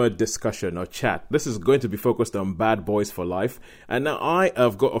versus cinema discussion or chat. This is going to be focused on Bad Boys for Life. And now I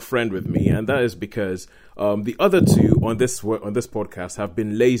have got a friend with me, and that is because the other two on this podcast have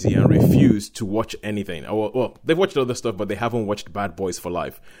been lazy and refused to watch anything. Well, they've watched other stuff, but they haven't watched Bad Boys for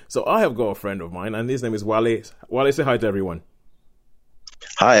Life. So I have got a friend of mine, and his name is Wale. Wale, say hi to everyone.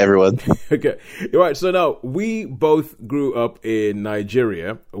 Hi, everyone. Okay. All right. So now we both grew up in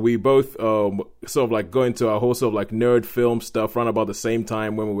Nigeria. We both sort of like going to our whole sort of like nerd film stuff around about the same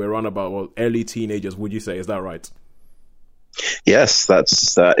time when we were around about early teenagers. Would you say? Is that right? Yes,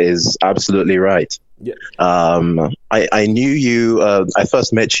 that is absolutely right. Yeah. I knew you. I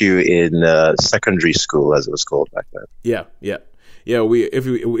first met you in secondary school, as it was called back then. Yeah.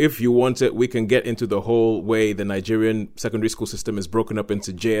 If you want it, we can get into the whole way the Nigerian secondary school system is broken up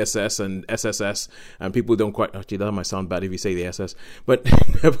into JSS and SSS, and people don't quite. Actually, that might sound bad if you say the SS, but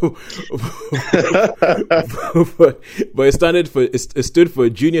but it stood for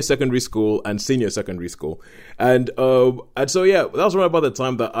junior secondary school and senior secondary school, and so yeah, that was right about the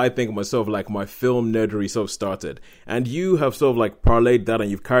time that I think myself like my film nerdery sort of started, and you have sort of like parlayed that and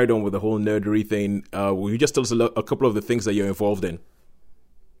you've carried on with the whole nerdery thing. Will you just tell us a couple of the things that you're involved in?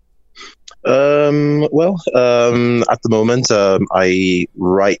 At the moment, I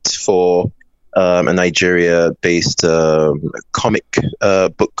write for a Nigeria-based comic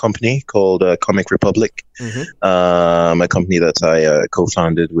book company called Comic Republic, a company that I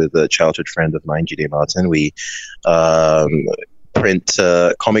co-founded with a childhood friend of mine, Jide Martin. We print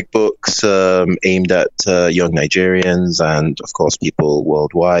comic books aimed at young Nigerians and, of course, people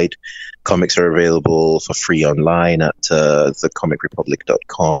worldwide. Comics are available for free online at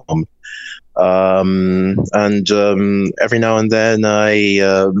thecomicrepublic.com. Every now and then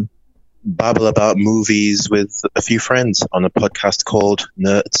I babble about movies with a few friends on a podcast called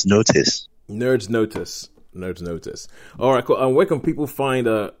Nerds Notice. Nerds Notice. All right, cool. And where can people find?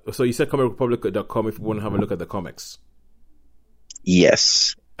 So you said comicrepublic.com if you want to have a look at the comics.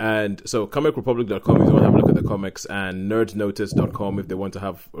 Yes. And so comicrepublic.com if you want to have a look at the comics, and nerdsnotice.com if they want to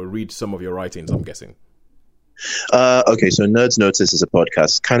have read some of your writings, I'm guessing. Okay, so Nerds Notice is a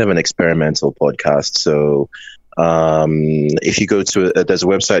podcast, kind of an experimental podcast. So if you go to there's a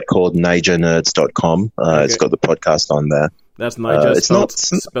website called nigernerds.com. Okay. It's got the podcast on there. That's Niger spelled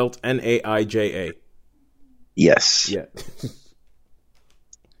Naija. Yes. Yeah.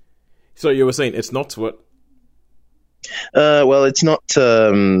 So you were saying it's not what? Well, it's not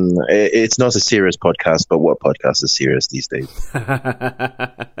a serious podcast, but what podcast is serious these days?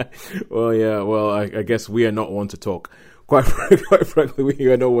 Well, yeah. Well, I guess we are not one to talk. Quite frankly,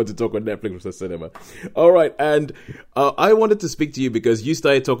 we are not one to talk on Netflix versus cinema. All right, and I wanted to speak to you because you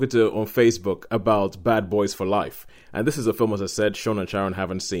started talking on Facebook about Bad Boys for Life. And this is a film, as I said, Sean and Sharon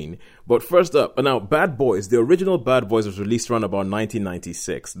haven't seen. But first up, now, Bad Boys, the original Bad Boys was released around about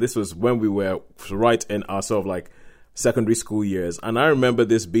 1996. This was when we were right in our sort of like secondary school years, and I remember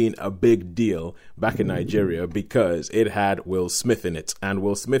this being a big deal back in Nigeria because it had Will Smith in it, and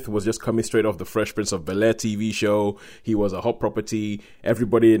Will Smith was just coming straight off the Fresh Prince of Bel-Air TV show. He was a hot property.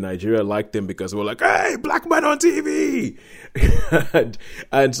 Everybody in Nigeria liked him because we were like, hey, black man on TV.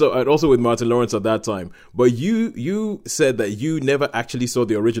 and also with Martin Lawrence at that time. But you said that you never actually saw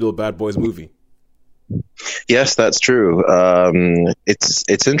the original Bad Boys movie. Yes, that's true.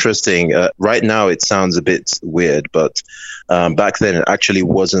 It's interesting. Right now, it sounds a bit weird, but back then, it actually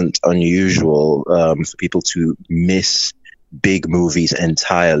wasn't unusual for people to miss big movies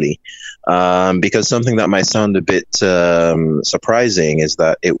entirely. Because something that might sound a bit surprising is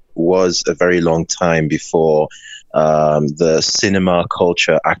that it was a very long time before the cinema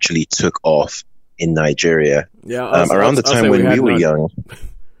culture actually took off in Nigeria. Yeah, around the time when we were young.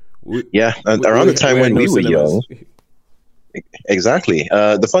 Around the time when we were young. Exactly.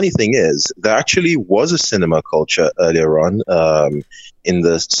 The funny thing is, there actually was a cinema culture earlier on in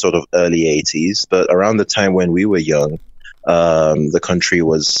the sort of early 80s, but around the time when we were young, the country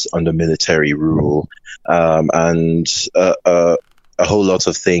was under military rule, and a whole lot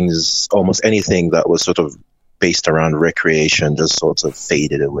of things, almost anything that was sort of based around recreation just sort of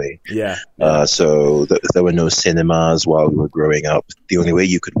faded away. So there were no cinemas while we were growing up. The only way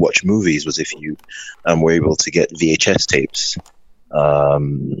you could watch movies was if you were able to get VHS tapes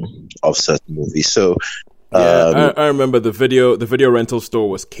of certain movies. So I remember the video rental store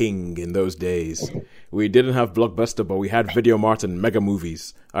was king in those days. We didn't have Blockbuster, but we had Video Mart and Mega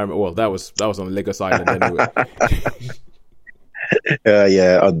Movies. That was on Lagos Island anyway.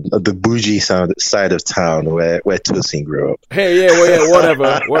 On the bougie side of town where Tosin grew up. Hey,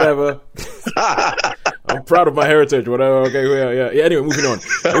 whatever. I'm proud of my heritage, whatever. Okay, yeah. Anyway, moving on.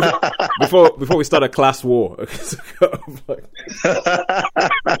 Before we start a class war.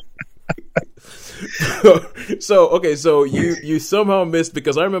 So you somehow missed,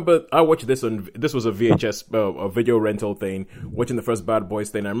 because I remember I watched this was a VHS a video rental thing, watching the first Bad Boys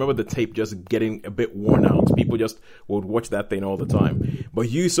thing. I remember the tape just getting a bit worn out. People just would watch that thing all the time, but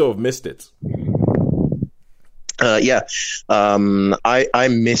you sort of missed it. I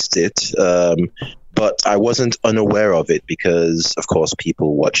missed it, but I wasn't unaware of it because, of course,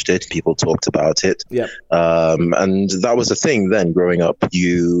 people watched it, people talked about it. And that was the thing then growing up.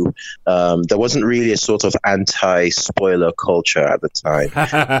 There wasn't really a sort of anti-spoiler culture at the time.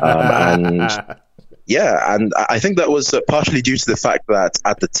 And I think that was partially due to the fact that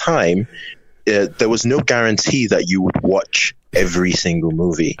at the time, there was no guarantee that you would watch every single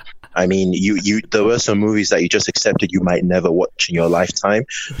movie. I mean, there were some movies that you just accepted you might never watch in your lifetime.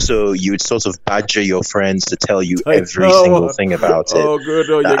 So you would sort of badger your friends to tell you every single thing about it.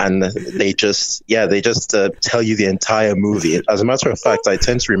 And they just tell you the entire movie. As a matter of fact, I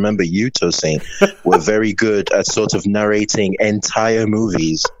tend to remember you, Tosin, were very good at sort of narrating entire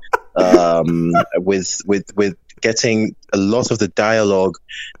movies with getting a lot of the dialogue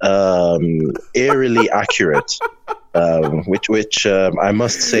eerily accurate. Which I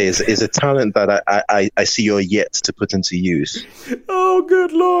must say is a talent that I see you're yet to put into use. Oh,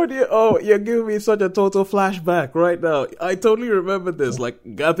 good Lord. You're giving me such a total flashback right now. I totally remember this,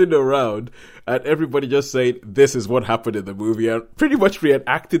 like, gathering around and everybody just saying, this is what happened in the movie, and pretty much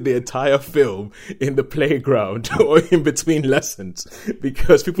reenacting the entire film in the playground or in between lessons,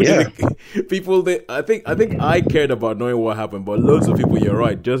 because I think I cared about knowing what happened, but loads of people, you're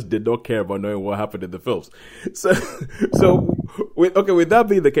right, just did not care about knowing what happened in the films. So with that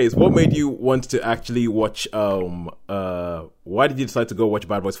being the case, what made you want to actually watch? Why did you decide to go watch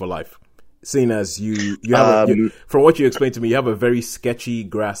Bad Boys for Life? Seeing as you have, from what you explained to me, you have a very sketchy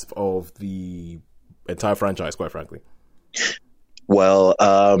grasp of the entire franchise, quite frankly. Well,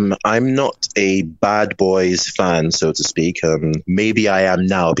 I'm not a Bad Boys fan, so to speak. Maybe I am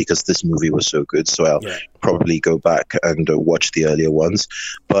now because this movie was so good, so I'll probably go back and watch the earlier ones.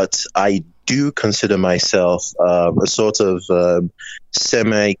 But I do consider myself a sort of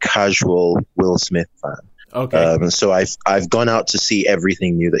semi-casual Will Smith fan. Okay. So I've gone out to see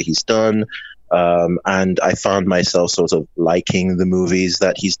everything new that he's done, and I found myself sort of liking the movies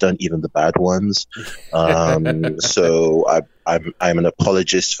that he's done, even the bad ones. So I'm an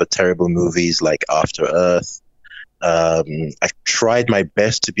apologist for terrible movies like After Earth. I tried my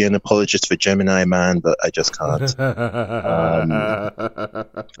best to be an apologist for Gemini Man, but I just can't.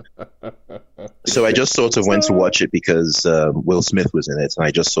 So I just sort of went to watch it because Will Smith was in it, and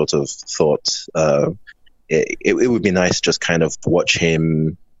I just sort of thought it would be nice to just kind of watch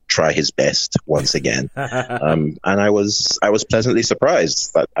him try his best once again. And I was pleasantly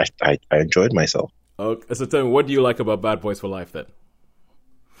surprised that I enjoyed myself. Okay, so tell me, what do you like about Bad Boys for Life then?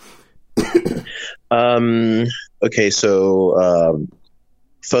 Okay, so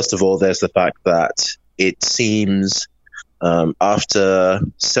first of all, there's the fact that it seems after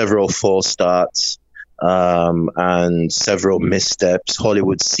several false starts and several missteps,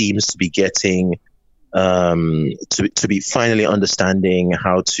 Hollywood seems to be getting to be finally understanding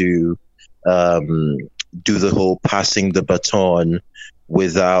how to do the whole passing the baton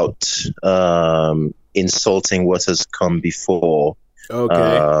without insulting what has come before.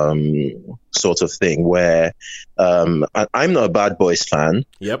 Okay. Sort of thing where I'm not a Bad Boys fan,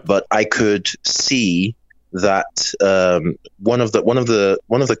 Yep. but I could see that one of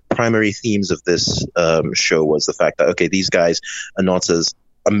the primary themes of this show was the fact that, okay, these guys are not as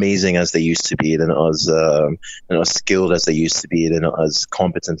amazing as they used to be, they're not as skilled as they used to be, they're not as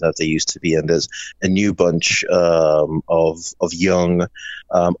competent as they used to be, and there's a new bunch of young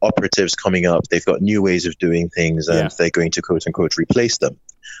operatives coming up. They've got new ways of doing things, and they're going to quote unquote replace them.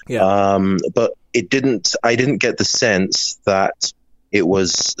 But I didn't get the sense that it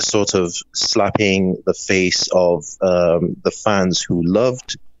was sort of slapping the face of the fans who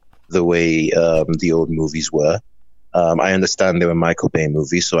loved the way the old movies were. I understand they were Michael Bay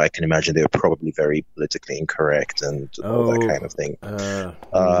movies, so I can imagine they were probably very politically incorrect and all that kind of thing.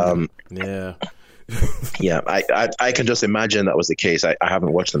 Yeah, I can just imagine that was the case. I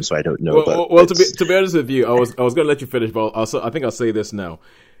haven't watched them, so I don't know. Well, to be honest with you, I was going to let you finish, but I think I'll say this now.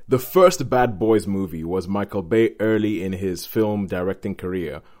 The first Bad Boys movie was Michael Bay early in his film directing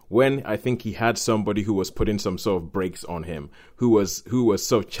career, when I think he had somebody who was putting some sort of brakes on him, who was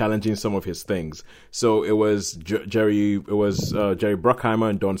sort of challenging some of his things. So it was Jerry Bruckheimer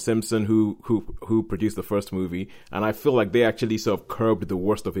and Don Simpson who produced the first movie, and I feel like they actually sort of curbed the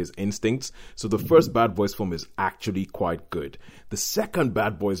worst of his instincts. So the first Bad Boys film is actually quite good. The second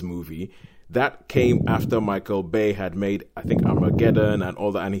Bad Boys movie, that came after Michael Bay had made, I think, Armageddon and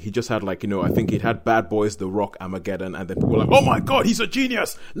all that, and he just had I think he'd had Bad Boys, The Rock, Armageddon, and then people were like, oh my god, he's a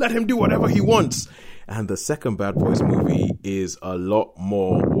genius, let him do whatever he wants. And the second Bad Boys movie is a lot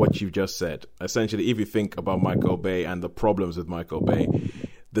more what you just said. Essentially, if you think about Michael Bay and the problems with Michael Bay,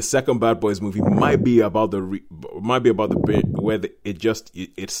 the second Bad Boys movie might be about the bit where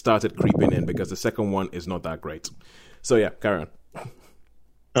it started creeping in, because the second one is not that great. So yeah, carry on.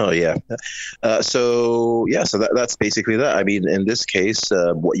 Oh yeah, so that's basically that. I mean, in this case,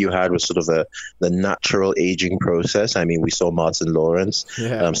 what you had was sort of the natural aging process. I mean, we saw Martin Lawrence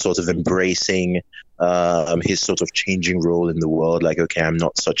sort of embracing his sort of changing role in the world. Like, okay, I'm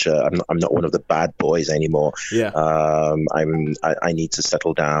not one of the bad boys anymore. Yeah. I need to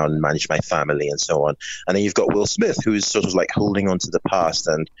settle down, manage my family, and so on. And then you've got Will Smith, who's sort of like holding on to the past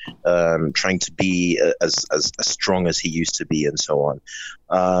and trying to be as strong as he used to be, and so on.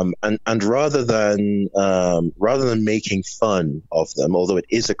 And rather than making fun of them, although it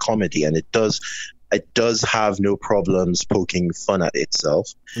is a comedy and it does have no problems poking fun at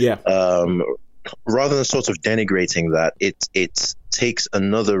itself. Yeah. Rather than sort of denigrating that, it takes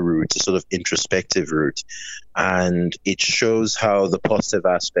another route, a sort of introspective route, and it shows how the positive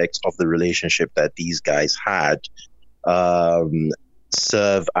aspects of the relationship that these guys had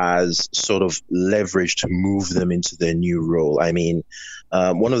serve as sort of leverage to move them into their new role. I mean,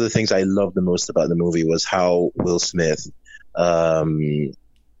 one of the things I loved the most about the movie was how Will Smith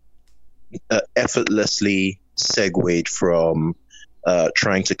effortlessly segued from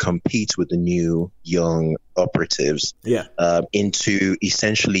trying to compete with the new young operatives into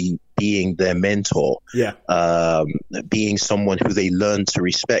essentially being their mentor, being someone who they learn to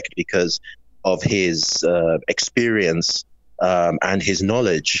respect because of his experience and his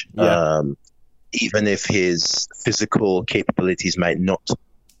knowledge, even if his physical capabilities might not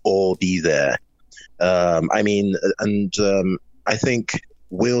all be there. I mean, and I think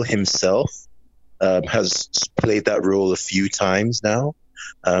Will himself has played that role a few times now.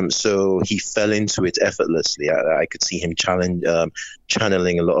 So he fell into it effortlessly. I could see him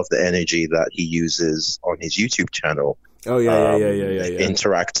channeling a lot of the energy that he uses on his YouTube channel. Oh yeah.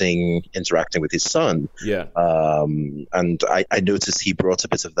 Interacting with his son. Yeah. And I noticed he brought a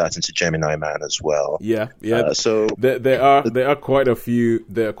bit of that into Gemini Man as well. Yeah. So there are quite a few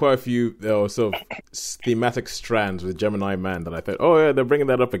sort of thematic strands with Gemini Man that I thought, oh yeah, they're bringing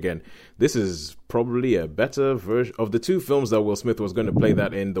that up again. This is probably a better version of the two films that Will Smith was going to play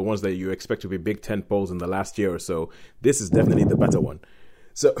that in, the ones that you expect to be big tentpoles in the last year or so. This is definitely the better one.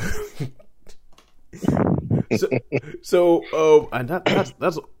 So. And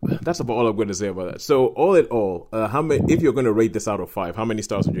that's about all I'm going to say about that. So all in all, if you're going to rate this out of 5, how many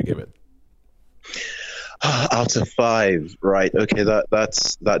stars would you give it? Out of 5, right? Okay,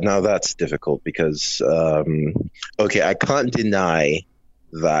 that's difficult because I can't deny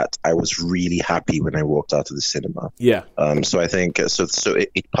that I was really happy when I walked out of the cinema. Yeah. So I think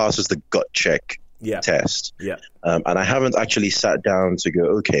it passes the gut check test. Yeah. And I haven't actually sat down to go,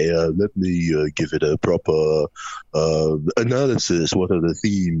 okay, let me give it a proper analysis. What are the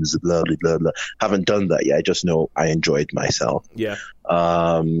themes? Blah, blah, blah, blah. Haven't done that yet. I just know I enjoyed myself. Yeah.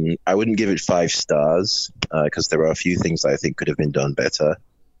 I wouldn't give it 5 stars because there are a few things I think could have been done better.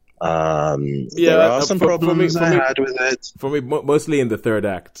 There are some problems I had with it. For me, mostly in the third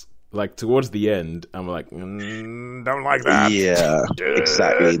act. Like, towards the end, I'm like, don't like that. Yeah,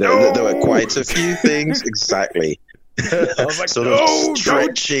 exactly. There were quite a few things. Exactly. I was like, sort of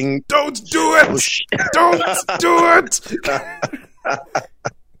stretching. Don't do it! Don't do it!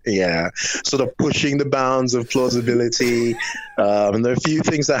 Yeah, sort of pushing the bounds of plausibility. And there are a few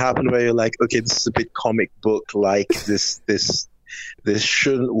things that happen where you're like, okay, this is a bit comic book like. This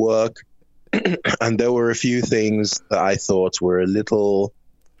shouldn't work. And there were a few things that I thought were a little,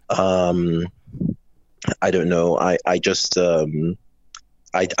 I don't know. I just, I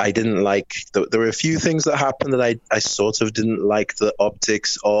didn't like, there were a few things that happened that I sort of didn't like the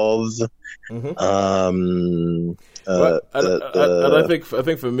optics of. And I think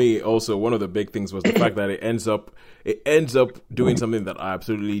for me also one of the big things was the fact that it ends up doing something that I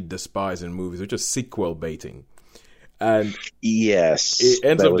absolutely despise in movies, which is sequel baiting. And yes, it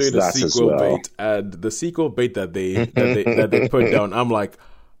ends up doing the sequel bait, and the sequel bait that they put down, I'm like,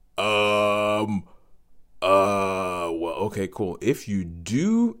 well, okay, cool. If you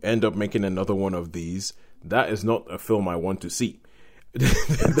do end up making another one of these, that is not a film I want to see.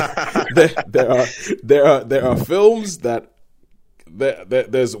 there are films that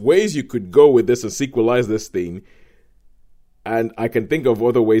there's ways you could go with this and sequelize this thing, and I can think of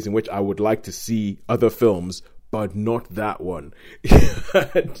other ways in which I would like to see other films, but not that one.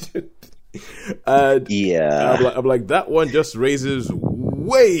 And yeah, I'm like, that one just raises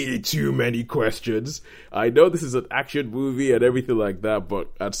way too many questions. I know this is an action movie and everything like that, but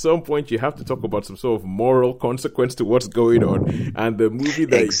at some point you have to talk about some sort of moral consequence to what's going on. And the movie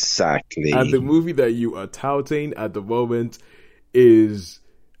that you are touting at the moment is,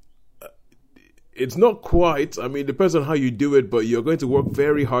 it's not quite. I mean, it depends on how you do it, but you're going to work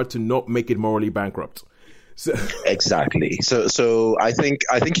very hard to not make it morally bankrupt. So. Exactly. So I think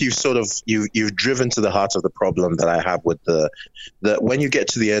you've driven to the heart of the problem that I have with the when you get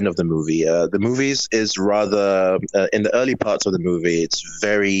to the end of the movie. The movies is rather in the early parts of the movie, it's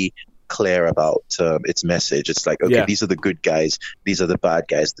very clear about its message. It's like, okay, these are the good guys, these are the bad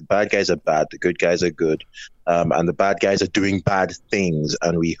guys. The bad guys are bad, the good guys are good, and the bad guys are doing bad things,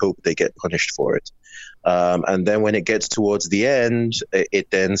 and we hope they get punished for it. And then when it gets towards the end,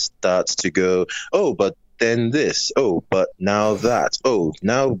 it then starts to go, oh, but then this, oh, but now that, oh,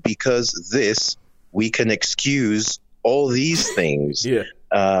 now because this, we can excuse all these things.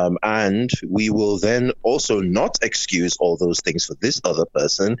 And we will then also not excuse all those things for this other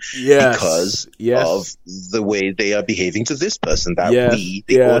person because of the way they are behaving to this person that we,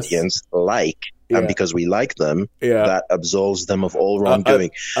 the audience, like. And because we like them, that absolves them of all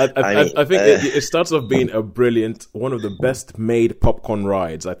wrongdoing. I think it starts off being a brilliant, one of the best made popcorn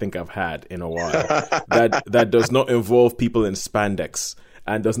rides I think I've had in a while. that does not involve people in spandex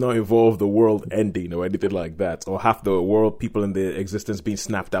and does not involve the world ending or anything like that, or half the world, people in the existence being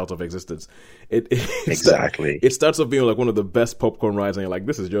snapped out of existence. Exactly. It starts off being like one of the best popcorn rides, and you're like,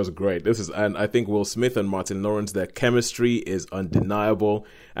 this is just great. And I think Will Smith and Martin Lawrence, their chemistry is undeniable.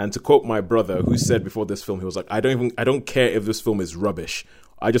 And to quote my brother, who said before this film, he was like, I don't care if this film is rubbish.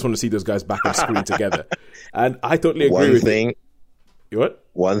 I just want to see those guys back on screen together. And I totally agree with you. What?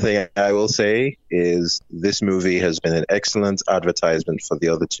 One thing I will say is this movie has been an excellent advertisement for the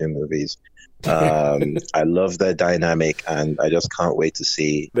other two movies. I love their dynamic, and I just can't wait to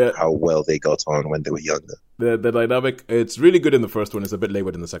see how well they got on when they were younger. The dynamic, it's really good in the first one. It's a bit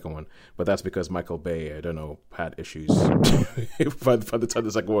labored in the second one, but that's because Michael Bay, I don't know, had issues. By the time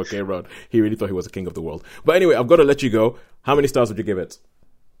the second one came around, he really thought he was the king of the world. But anyway, I've got to let you go. How many stars would you give it?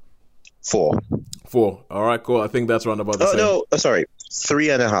 4. All right, cool. I think that's round about the same. Oh, no, sorry.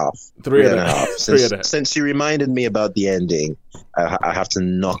 3.5. 3.5. Since you reminded me about the ending, I have to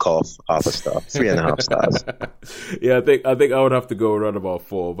knock off half a star. 3.5 stars. Yeah, I think I would have to go around about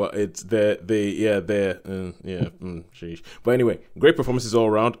 4, but it's sheesh. But anyway, great performances all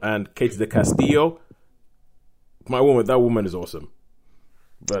around, and Kate de Castillo, that woman is awesome.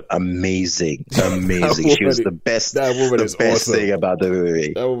 But amazing. She was the best. That woman is awesome. Thing about the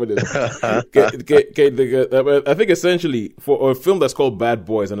movie. That woman is. I think essentially for a film that's called Bad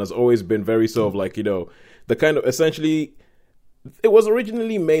Boys and has always been very sort of like, the kind of essentially, it was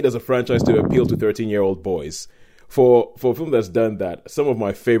originally made as a franchise to appeal to 13-year-old boys. for a film that's done that, some of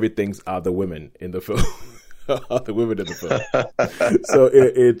my favorite things are the women in the film. The women in the film. So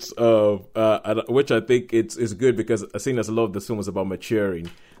it's which I think it's good because I think there's a lot of this film is about maturing.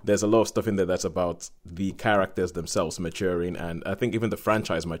 There's a lot of stuff in there that's about the characters themselves maturing, and I think even the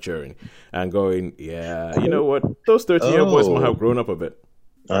franchise maturing and going, yeah, you know what, those 13-year boys might have grown up a bit.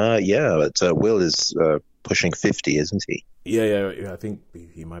 Yeah, but Will is pushing 50, isn't he? Yeah. I think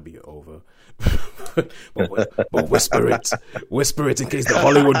he might be over. but whisper it in case the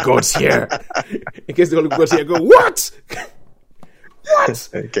Hollywood gods hear. In case the Hollywood gods hear, go, what? What?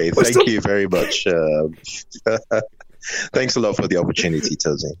 Okay, thank you very much. Thanks a lot for the opportunity,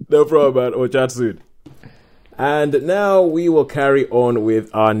 Tozy. No problem, man. We'll chat soon. And now we will carry on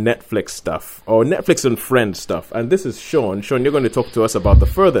with our Netflix stuff, or Netflix and Friends stuff. And this is Sean. Sean, you're going to talk to us about The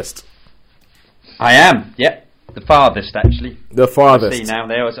Furthest. I am, yep. The farthest, actually. The farthest. See now,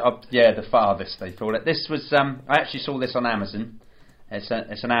 there was, The Farthest. They call it. This was. I actually saw this on Amazon. It's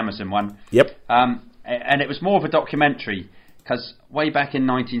an Amazon one. Yep. And it was more of a documentary because way back in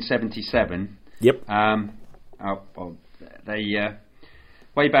 1977. Yep.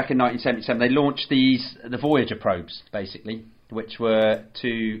 Way back in 1977, they launched the Voyager probes, basically, which were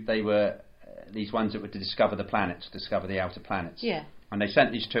these ones that were to discover the planets, discover the outer planets. Yeah. And they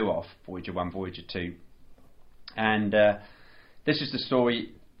sent these two off, Voyager 1, Voyager 2. And this is the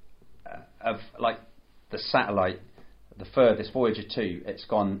story of like the satellite, the furthest, Voyager 2. It's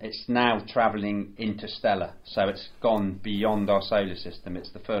now travelling interstellar, so it's gone beyond our solar system. It's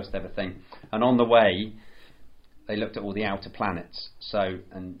the first ever thing. And on the way, they looked at all the outer planets,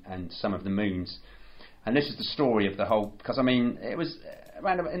 and some of the moons. And this is the story of the whole. Because I mean, it was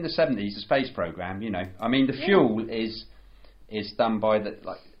around in the 70s, the space program. You know, I mean, the fuel is done by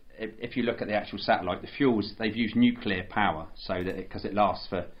if you look at the actual satellite, the fuels, they've used nuclear power so that because it lasts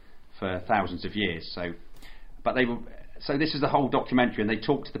for thousands of years. So this is the whole documentary, and they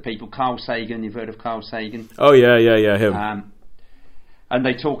talk to the people. Carl Sagan, you've heard of Carl Sagan? Oh yeah, him. And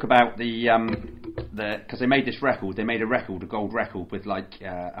they talk about because they made this record. They made a gold record with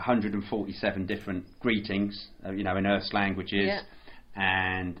 147 different greetings, in Earth's languages,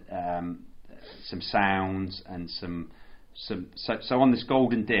 and some sounds and some. So on this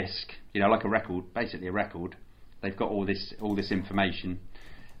golden disc, like a record, basically a record, they've got all this information,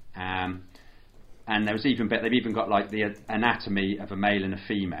 and there was they've even got like the anatomy of a male and a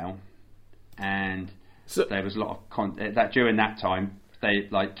female, and so there was a lot of that during that time they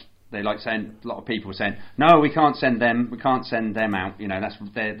saying, a lot of people were saying, no, we can't send them out, that's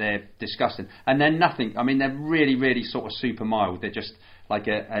they're disgusting, and then nothing. I mean, they're really, really sort of super mild. They're just like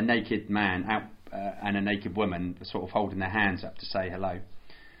a naked man out. And a naked woman sort of holding their hands up to say hello.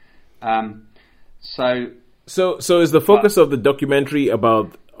 So is the focus of the documentary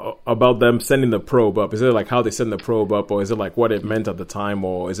about them sending the probe up? Is it like how they send the probe up, or is it like what it meant at the time,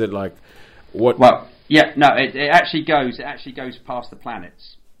 or is it like what? Well, yeah, no, it actually goes past the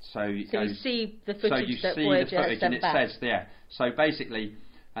planets. So you see the footage that Voyager has sent back. Says there. So basically,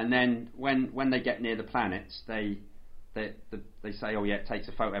 and then when they get near the planets, they say, oh yeah, it takes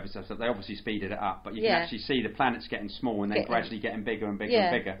a photo of it, so they obviously speeded it up, but you can actually see the planets getting small and then gradually getting bigger and bigger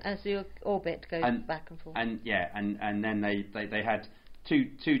and bigger as the orbit goes back and forth. And then they had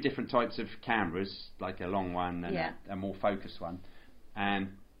two different types of cameras, like a long one and a more focused one, and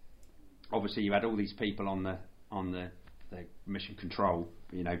obviously you had all these people on the mission control,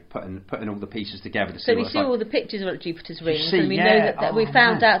 putting all the pieces together to see. So we see all the pictures of Jupiter's rings, and we know that we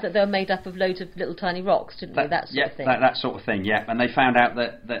found out that they were made up of loads of little tiny rocks, didn't we? That sort of thing. That sort of thing. Yeah, and they found out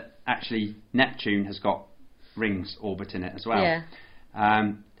that actually Neptune has got rings orbiting it as well. Yeah.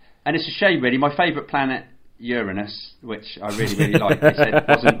 And it's a shame, really. My favourite planet, Uranus, which I really, really like. They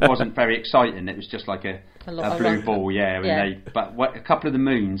said wasn't very exciting. It was just like a blue ball. Yeah. But a couple of the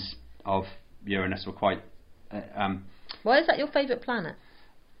moons of Uranus were quite. Why is that your favourite planet?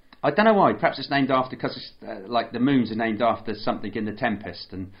 I don't know why. Perhaps it's named after because the moons are named after something in The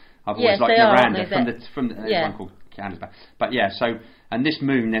Tempest, and I've always liked Miranda from the one called Canada's. But yeah, so and this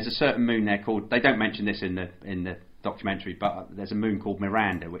moon, there's a certain moon there called. They don't mention this in the documentary, but there's a moon called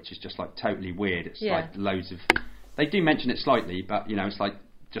Miranda, which is just like totally weird. It's like loads of. They do mention it slightly, but it's like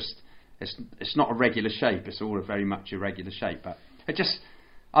just it's not a regular shape. It's all a very much irregular shape, but it just.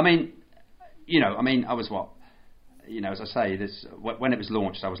 I mean, I was what. As I say, when it was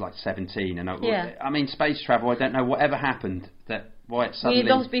launched, I was like 17, and I mean, space travel. I don't know whatever happened why it suddenly.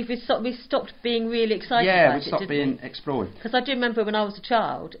 We stopped being really excited. Yeah, about we stopped being explored. Because I do remember when I was a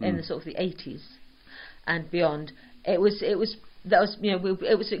child in the sort of the 80s and beyond, it was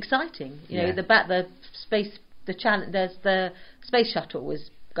exciting. The space shuttle was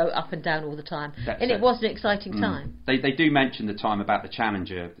go up and down all the time. That's And it. it was an exciting time. They do mention the time about the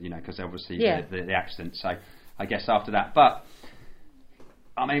Challenger, because obviously the accident. So I guess after that, but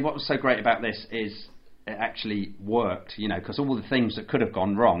I mean, what was so great about this is it actually worked, because all the things that could have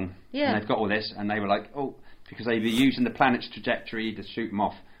gone wrong, and they've got all this, and they were like, because they were using the planet's trajectory to shoot them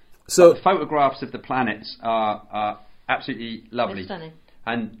off. So but the photographs of the planets are absolutely lovely. It's stunning.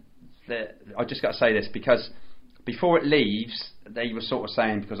 And I just got to say this, because before it leaves, they were sort of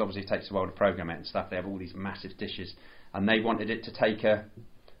saying, because obviously it takes a while to program it and stuff, they have all these massive dishes, and they wanted it to take a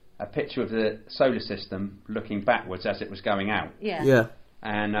picture of the solar system looking backwards as it was going out. yeah.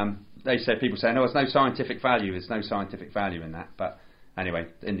 And they said, people saying, there's no scientific value in that. But anyway,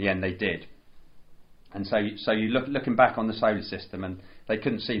 in the end they did. And so you looking back on the solar system, and they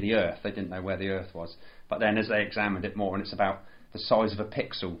couldn't see the Earth. They didn't know where the Earth was. But then as they examined it more, and it's about the size of a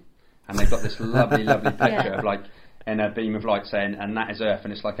pixel, and they've got this lovely picture of like in a beam of light saying, and that is Earth,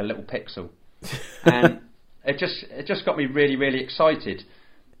 and it's like a little pixel. And it just got me really, really excited.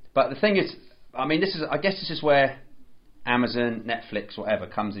 But the thing is, I mean, I guess this is where Amazon, Netflix, whatever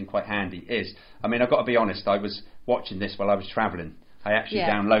comes in quite handy. I mean, I've got to be honest, I was watching this while I was travelling. I actually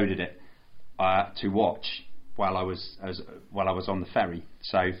downloaded it to watch while I was on the ferry.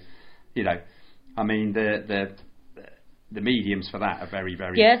 So, I mean, the mediums for that are very,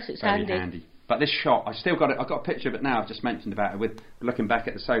 very, it's very handy. handy. But this shot, I still got it. I've got a picture of it now. I've just mentioned about it with looking back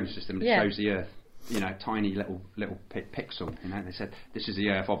at the solar system. It shows the Earth, tiny little pixel. They said this is the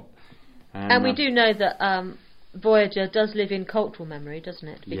Earth. And we do know that Voyager does live in cultural memory, doesn't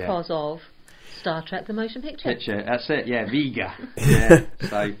it? Because of Star Trek: The Motion Picture. That's it. Yeah, Vega. Yeah.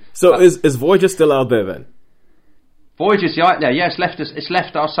 So is Voyager still out there then? Voyager's it's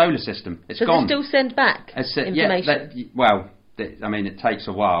left our solar system. It's Does gone. it still send back information? It takes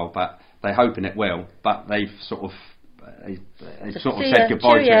a while, but they're hoping it will. But they've sort of said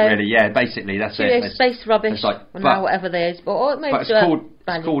goodbye to it. Really, basically that's it. Space rubbish, whatever there is, or maybe it's called.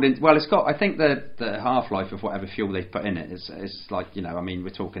 It's got. I think the half-life of whatever fuel they've put in it is like I mean, we're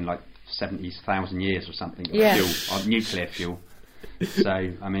talking like 70,000 years or something of fuel, of nuclear fuel. So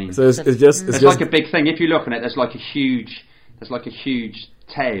I mean, so it's just like a big thing. If you look on it, there's like a huge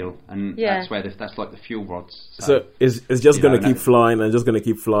tail, and that's like the fuel rods. So it's just going to keep flying and just going to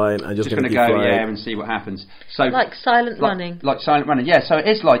keep flying and just going to keep flying. And see what happens. So like silent running. Like silent running. Yeah. So it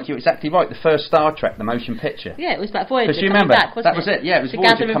is like you're exactly right. The first Star Trek, the motion picture. Yeah, it was about Voyager. Because you remember back, wasn't that was it. Yeah, it was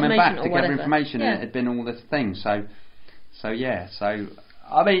Voyager coming back to gather information, Yeah. and it had been all the things. So I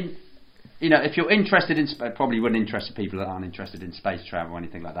mean, if you're interested in, probably wouldn't interest people that aren't interested in space travel or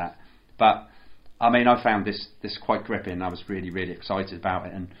anything like that. But I mean, I found this quite gripping. I was really, really excited about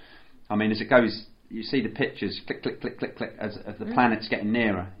it. And I mean, as it goes, you see the pictures click, click, click, click, click as the planet's getting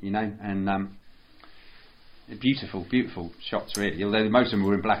nearer, and beautiful, beautiful shots really. Although most of them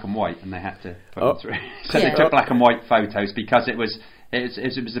were in black and white, and they had to put them through. So they took black and white photos because it was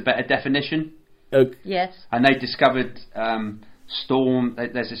a better definition. Yes. And they discovered storm.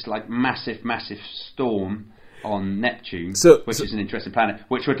 There's this like massive storm on Neptune, which is an interesting planet,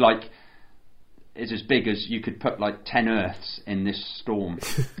 which would is as big as you could put like 10 Earths in this storm,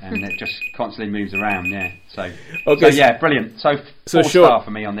 and it just constantly moves around. Brilliant. So 4-star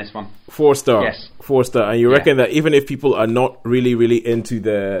for me on this one. 4-star. Yes, 4-star. And you reckon that even if people are not really into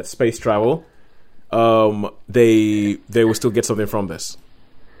the space travel, they will still get something from this?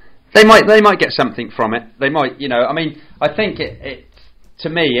 They might get something from it. They might, I mean, I think it to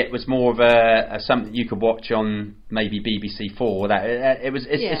me it was more of a something you could watch on maybe BBC 4.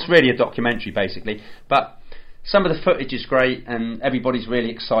 It's really a documentary basically. But some of the footage is great, and everybody's really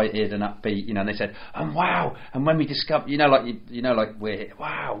excited and upbeat. And they said, "And wow!" And when we discovered, they've got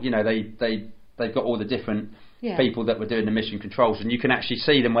all the different people that were doing the mission controls, and you can actually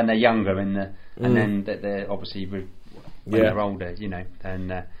see them when they're younger and then they're obviously when they're older.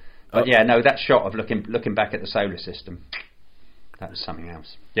 And. But that shot of looking back at the solar system, that was something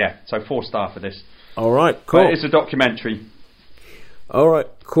else. Yeah, so 4-star for this. All right, cool. But it's a documentary. All right,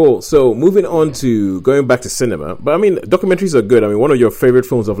 cool. So moving on to going back to cinema. But I mean, documentaries are good. I mean, one of your favorite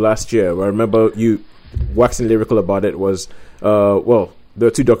films of last year, I remember you waxing lyrical about it, was, there are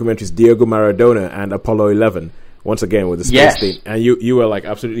two documentaries, Diego Maradona and Apollo 11. Once again with the space thing. And you were like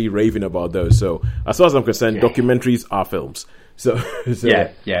absolutely raving about those. So as far as I'm concerned, documentaries are films. So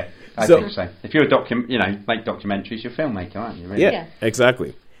I think so. If you're make documentaries, you're a filmmaker, aren't you? Really? Yeah,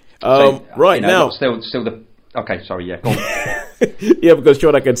 exactly. So, now, still the. Okay, sorry. Yeah, go on. Yeah, because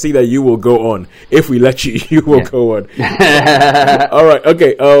Sean, I can see that you will go on if we let you. You will go on. All right.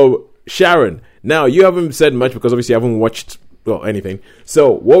 Okay. Sharon. Now you haven't said much because obviously you haven't watched well, anything.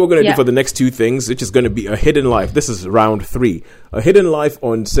 So what we're going to Yeah. do for the next two things, which is going to be A Hidden Life. This is round 3. A Hidden Life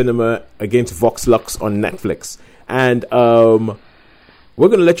on cinema against Vox Lux on Netflix. And we're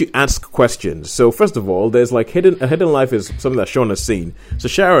going to let you ask questions. So first of all, there's like A Hidden Life is something that Sean has seen. So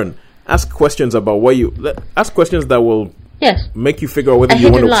Sharon, ask questions about ask questions that will Yes. make you figure out whether A you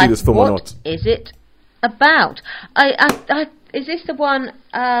want Hidden to see Life. this film or not. What is it about? Is this the one?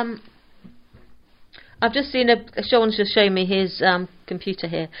 I've just seen Sean's just showing me his computer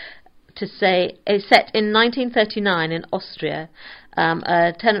here to say it's set in 1939 in Austria.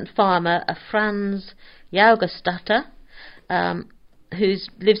 A tenant farmer, a Franz Jaugerstatter, who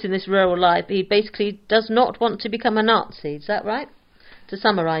lives in this rural life. He basically does not want to become a Nazi. Is that right? To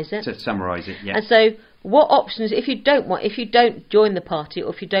summarise it. To summarise it, yeah. And so, what options, if you don't join the party,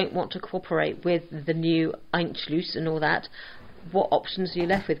 or if you don't want to cooperate with the new Einschluss and all that, what options are you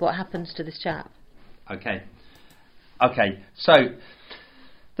left with? What happens to this chap? Okay. So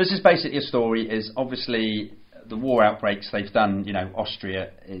this is basically a story. Is obviously the war outbreaks. They've done.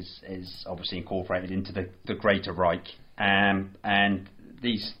 Austria is obviously incorporated into the Greater Reich, and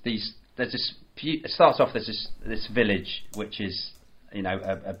these there's this. It starts off. There's this village which is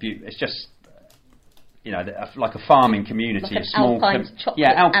it's just like a farming community, Like a small Alpine chocolate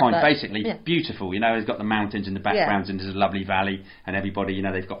Alpine advert. basically Yeah. beautiful. It's got the mountains in the background and there's a lovely valley, and everybody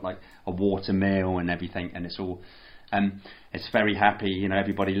they've got like a water mill and everything, and it's all it's very happy.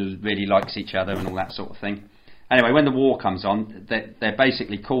 Everybody really likes each other and all that sort of thing. Anyway, when the war comes on, they're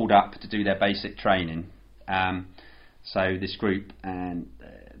basically called up to do their basic training. So this group, and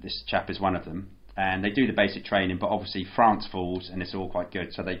this chap is one of them, and they do the basic training, but obviously France falls and it's all quite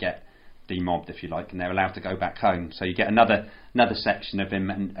good, so they get demobbed, if you like, and they're allowed to go back home. So you get another section of him,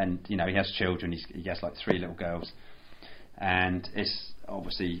 and he has children. He has like 3 little girls, and it's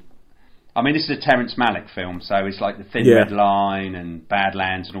obviously, this is a Terrence Malick film, so it's like The Thin Red Line and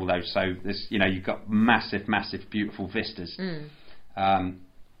Badlands and all those. So this, you've got massive, beautiful vistas.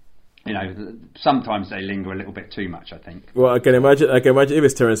 Sometimes they linger a little bit too much, I think. Well, I can imagine if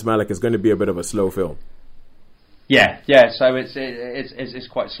it's Terrence Malick, it's going to be a bit of a slow film. Yeah. So it's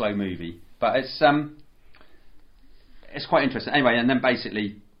quite a slow movie, but it's quite interesting. Anyway, and then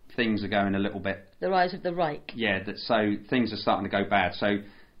basically things are going a little bit. The rise of the Reich. Yeah. So things are starting to go bad. So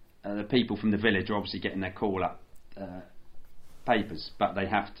the people from the village are obviously getting their call-up papers, but they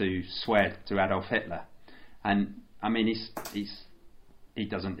have to swear to Adolf Hitler, and this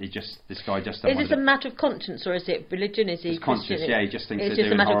guy just. Is this a matter of conscience, or is it religion? Is he It's conscience? Yeah, he just thinks it's they're just a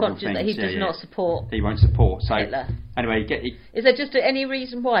doing matter of horrible conscience that things. he does not support. He won't support. So Hitler. anyway, Is there just any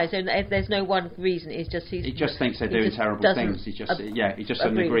reason why? So if there's no one reason. It's just he just thinks they're doing terrible things. He just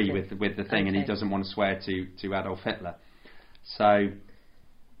doesn't agree with the thing, and he doesn't want to swear to Adolf Hitler. So,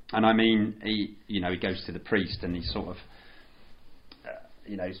 and he goes to the priest and he sort of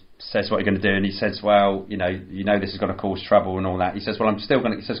says what you're going to do, and he says, well, this is going to cause trouble and all that. He says, well, I'm still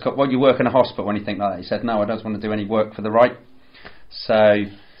going to. He says, well, you work in a hospital or anything like that? He said, no, I don't want to do any work for the right. So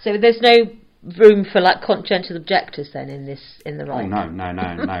there's no room for like conscientious objectors then in the right. Oh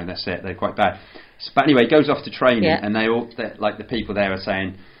no, that's it. They're quite bad. But anyway, he goes off to training, and like the people there are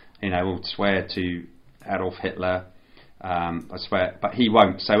saying, we'll swear to Adolf Hitler. I swear, but he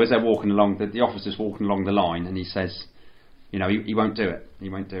won't. So as they're walking along, the officer's walking along the line, and he says, he won't do it. He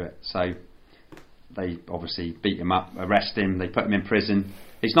won't do it. So they obviously beat him up, arrest him, they put him in prison.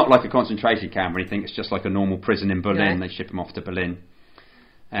 It's not like a concentration camp or anything. It's just like a normal prison in Berlin. They ship him off to Berlin,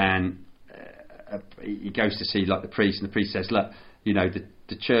 and he goes to see like the priest, and the priest says, look,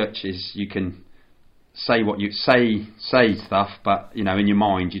 the church is, you can say what you say stuff, but in your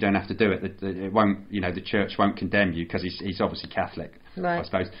mind you don't have to do it. It won't, the church won't condemn you, because he's obviously Catholic. Right. I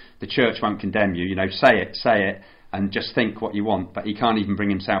suppose the church won't condemn you. Say it, and just think what you want. But he can't even bring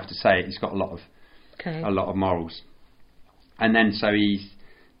himself to say it. He's got a lot of morals. And then so he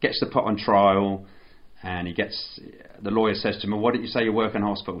gets to put on trial, and the lawyer says to him, well, why don't you say you work in a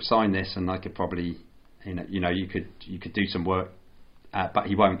hospital? Sign this, and I could probably, you could do some work. But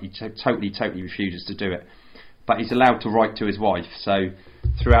he won't. He totally refuses to do it. But he's allowed to write to his wife. So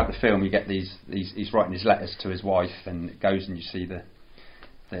throughout the film, you get these he's writing his letters to his wife, and it goes and you see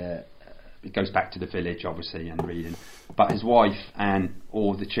it goes back to the village, obviously, and reading. But his wife and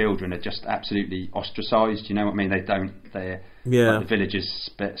all the children are just absolutely ostracised. You know what I mean? Like the villagers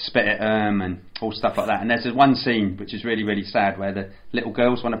spit at them and all stuff like that. And there's one scene which is really, really sad, where the little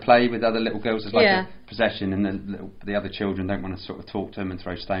girls want to play with other little girls. It's like a possession, and the other children don't want to sort of talk to them and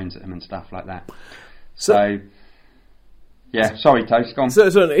throw stones at them and stuff like that. So yeah, sorry, Toast, go on. So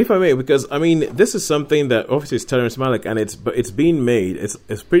if I may, because this is something that obviously is Terrence Malick, and it's been made.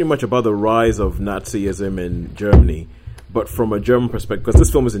 It's pretty much about the rise of Nazism in Germany, but from a German perspective, because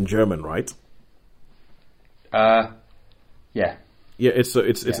this film is in German, right? Yeah. Yeah, it's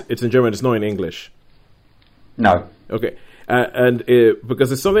in German. It's not in English. No. Okay.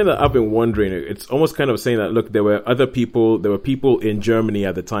 Because it's something that I've been wondering. It's almost kind of saying that, look, there were people in Germany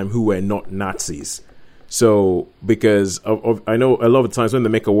at the time who were not Nazis. So, because I know a lot of times when they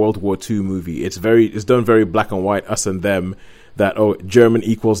make a World War II movie, it's done very black and white, us and them, that, German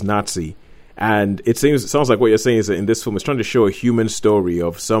equals Nazi. And it sounds like what you're saying is that in this film, it's trying to show a human story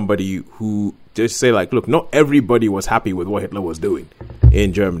of somebody who just say, like, look, not everybody was happy with what Hitler was doing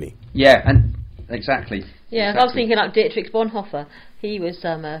in Germany. Yeah, and exactly. Yeah, exactly. I was thinking like Dietrich Bonhoeffer. He was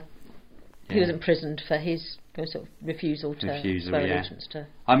imprisoned for his sort of refusal to swear allegiance to.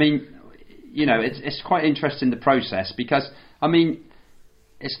 I mean, it's quite interesting, the process, because I mean,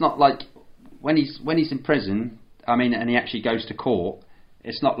 it's not like when he's in prison. I mean, and he actually goes to court.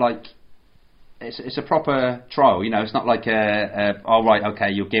 It's not like it's a proper trial. It's not like all right,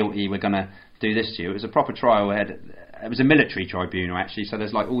 okay, you're guilty, we're going to do this to you. It was a proper trial. It was a military tribunal, actually, so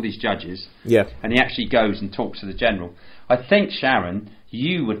there's like all these judges. Yeah. And he actually goes and talks to the general. I think, Sharon,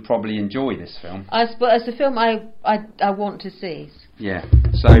 you would probably enjoy this film. As a film I want to see. Yeah.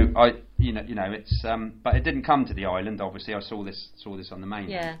 So it's but it didn't come to the island. Obviously, I saw this on the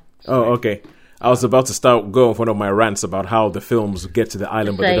mainland. Yeah. So, oh, okay. I was about to start going for one of my rants about how the films get to the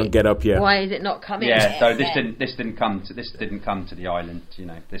island, but they don't get up here. Why is it not coming? Yeah. So this didn't come to the island.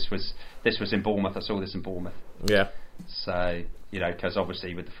 This was in Bournemouth. I saw this in Bournemouth. Yeah. So because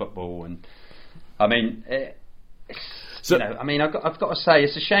obviously with the football, and I mean, I've got to say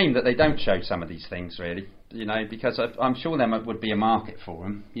it's a shame that they don't show some of these things, really. Because I'm sure there would be a market for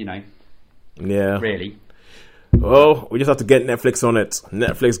them. Yeah. Really. Oh, we just have to get Netflix on it.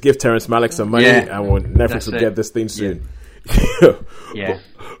 Netflix, give Terrence Malick some money, and Netflix will get this thing soon. Yeah.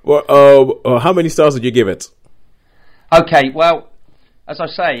 Well, how many stars would you give it? Okay, well, as I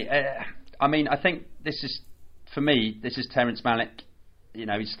say, I think this is Terrence Malick.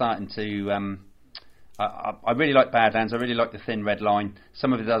 He's starting to. I really like Badlands. I really like The Thin Red Line.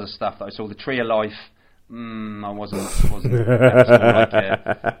 Some of his other stuff that I saw, The Tree of Life. I wasn't.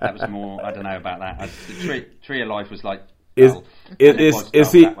 That was more. I don't know about that. The Tree of Life was like. Is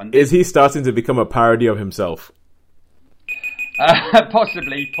he starting to become a parody of himself?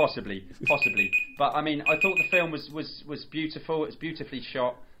 Possibly. But I mean, I thought the film was beautiful. It's beautifully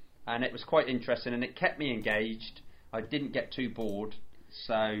shot, and it was quite interesting, and it kept me engaged. I didn't get too bored,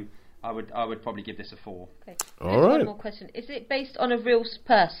 so I would probably give this a 4. Okay. All right. One more question: is it based on a real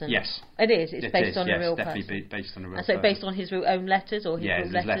person? Yes, it is. It's based on a real definitely person. Based on a real. And so person. Based on his own letters, or his real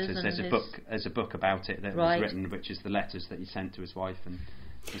letters. There's a book about it that was written, which is the letters that he sent to his wife and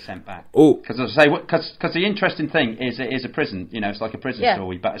he sent back. Oh, because as I say, because the interesting thing is it is a prison. It's like a prison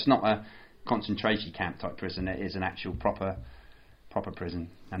story, but it's not a concentration camp type prison. It is an actual proper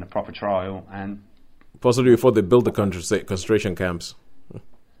prison and a proper trial, and possibly before they build the concentration camps.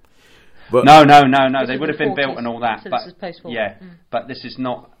 But no. They would have been built and all that. So but this is post-war. Yeah, but this is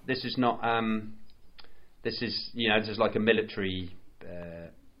not. This is this is like a military.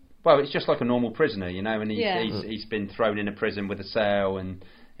 Well, it's just like a normal prisoner, and he's been thrown in a prison with a cell, and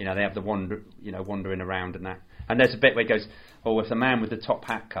they have the wandering around and that. And there's a bit where it goes, oh, if the man with the top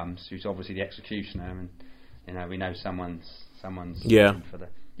hat comes, who's obviously the executioner, and we know someone's for the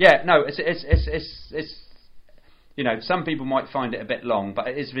it's some people might find it a bit long, but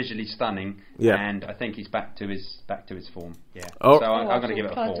it is visually stunning. Yeah. And I think he's back to his form. Yeah. Oh. So I'm going to give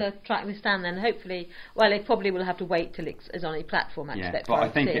it a 4. Try to track this down then. Hopefully, well, it probably will have to wait till it's on a platform. Yeah, but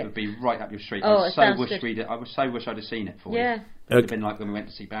I think it would be right up your street. Oh, I so wish I'd have seen it for you. Yeah. It would have been like when we went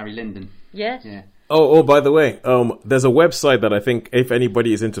to see Barry Lyndon. Yes. Yeah. Oh, by the way, there's a website that I think if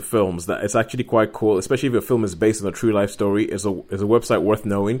anybody is into films, that it's actually quite cool, especially if a film is based on a true life story, is a website worth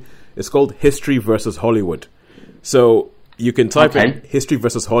knowing. It's called History versus Hollywood. So you can type in History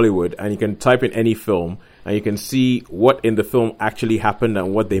versus Hollywood, and you can type in any film, and you can see what in the film actually happened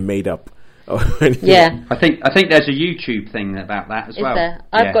and what they made up. Yeah, I think there's a YouTube thing about that as well. There?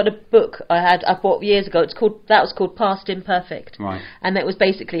 I've got a book I bought years ago. That was called Past Imperfect, right? And that was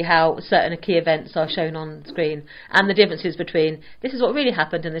basically how certain key events are shown on screen and the differences between this is what really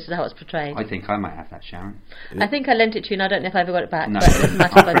happened and this is how it's portrayed. I think I might have that, Sharon. I think I lent it to you, and I don't know if I ever got it back. No, but it doesn't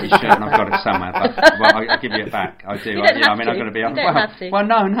matter if I I'm pretty did. sure, and I've got it somewhere. But I'll give you it back. I do. You don't have I'm to. going to be. You don't have to. Well,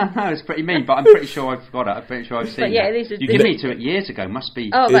 no, it's pretty mean, but I'm pretty sure I've got it. I'm pretty sure I've seen it. You gave me to it years ago. Must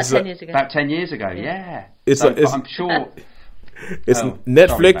be. Oh, about 10 years ago. About 10 years ago. Yeah. But I'm sure. It's Oh, sorry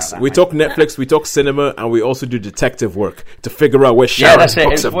Netflix. about that, We mate. talk Netflix, we talk cinema, and we also do detective work to figure out where Yeah, Sharon's that's it.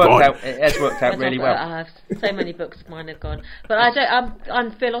 books It's have worked gone. out. It has worked out really well. I have so many books mine have gone, but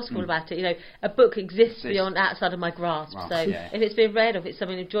I'm philosophical about it. You know, a book exists beyond outside of my grasp. Right, so yeah. if it's been read, or if it's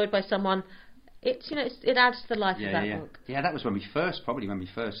something enjoyed by someone, it adds to the life of that book. Yeah, that was when we first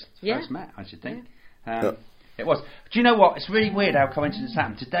Yeah. met, I should think. It was. Do you know what? It's really weird how coincidence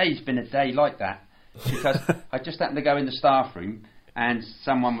happened. Today's been a day like that because I just happened to go in the staff room and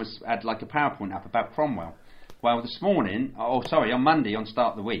someone had like a PowerPoint up about Cromwell. Well, this morning, on Monday on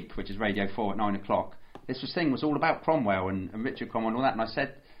Start the Week, which is Radio 4 at 9 o'clock, this thing was all about Cromwell and Richard Cromwell and all that. And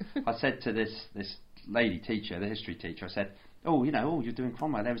I said to this lady teacher, the history teacher, I said, you're doing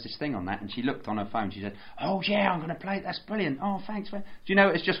Cromwell. There was this thing on that, and she looked on her phone. She said, "Oh yeah, I'm going to play it. That's brilliant. Oh, thanks." Do you know?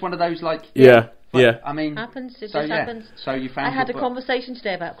 It's just one of those like. Yeah. I mean, Happens. It so, just happens. So you found. I had a book. conversation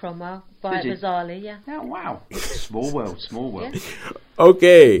today about Cromwell by Did you? bizarrely. Yeah. Oh wow! Small world. Yeah.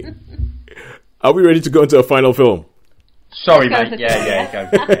 Okay. Are we ready to go into a final film? Sorry, Let's mate. go. Yeah,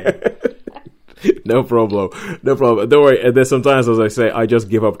 go. No problem. Don't worry. There's sometimes, as I say, I just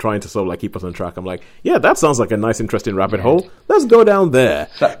give up trying to sort of like keep us on track. I'm like, yeah, that sounds like a nice, interesting rabbit hole. Let's go down there.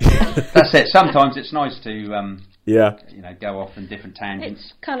 So, that's it. Sometimes it's nice to Yeah. go off in different tangents.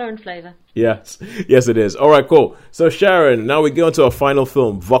 It's colour and flavour. Yes. Yes, it is. All right, cool. So, Sharon, now we go into our final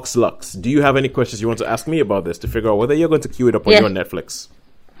film, Vox Lux. Do you have any questions you want to ask me about this to figure out whether you're going to queue it up on Yes. your Netflix?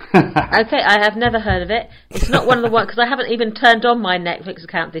 Okay, I have never heard of it. It's not one of the ones because I haven't even turned on my Netflix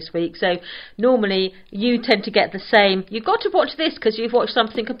account this week. So normally you tend to get the same. You've got to watch this because you've watched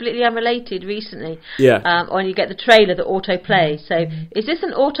something completely unrelated recently. Yeah. Or you get the trailer that autoplay. So is this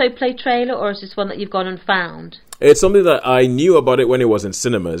an autoplay trailer or is this one that you've gone and found? It's something that I knew about it when it was in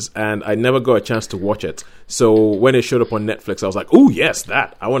cinemas, and I never got a chance to watch it. So when it showed up on Netflix, I was like, "Oh yes,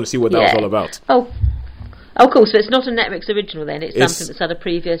 that! I want to see what that was all about." Oh, cool. So it's not a Netflix original then. It's something that's had a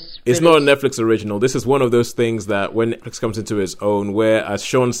previous. It's release. not a Netflix original. This is one of those things that when Netflix comes into its own, where, as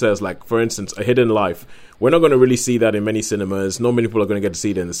Sean says, like, for instance, A Hidden Life, we're not going to really see that in many cinemas. Not many people are going to get to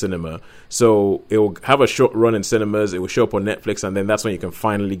see it in the cinema. So it will have a short run in cinemas. It will show up on Netflix, and then that's when you can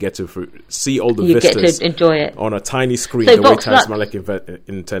finally get to see all the vistas. You get to enjoy it. On a tiny screen, So the way Vox Terrence Lux. Malick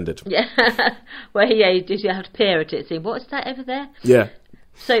intended. Yeah. Well, you have to peer at it. See, what's that over there? Yeah.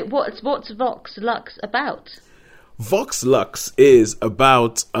 So what's Vox Lux about? Vox Lux is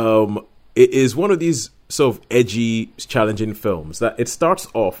about it is one of these sort of edgy, challenging films that it starts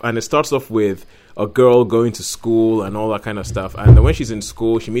off with a girl going to school and all that kind of stuff, and then when she's in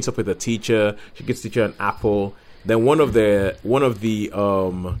school she meets up with a teacher. She gives the teacher an apple. Then one of the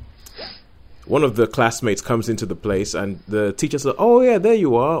classmates comes into the place, and the teacher says, "Oh yeah, there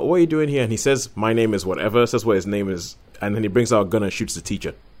you are. What are you doing here?" And he says, "My name is whatever." Says what his name is, and then he brings out a gun and shoots the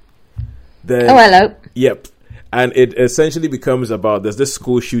teacher. Then, hello. Yep. And it essentially becomes about, there's this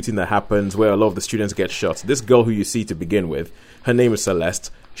school shooting that happens where a lot of the students get shot. This girl who you see to begin with, her name is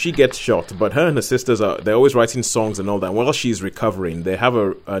Celeste. She gets shot, but her and her sisters they're always writing songs and all that. While she's recovering, they have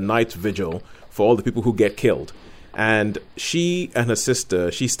a night vigil for all the people who get killed. And she and her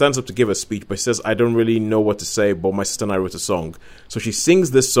sister, she stands up to give a speech, but she says, "I don't really know what to say, but my sister and I wrote a song." So she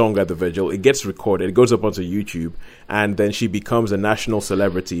sings this song at the vigil. It gets recorded. It goes up onto YouTube. And then she becomes a national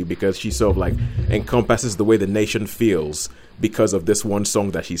celebrity because she sort of like encompasses the way the nation feels because of this one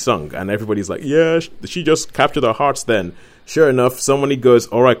song that she sung. And everybody's like, yeah, she just captured our hearts then. Sure enough, somebody goes,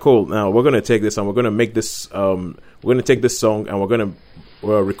 "All right, cool. Now we're going to take this and we're going to make this, we're going to take this song and we're going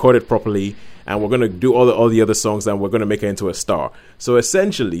to record it properly. And we're going to do all the other songs and we're going to make her into a star." So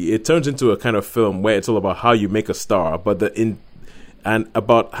essentially, it turns into a kind of film where it's all about how you make a star, and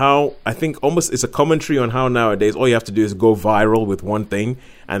about how, I think almost it's a commentary on how nowadays all you have to do is go viral with one thing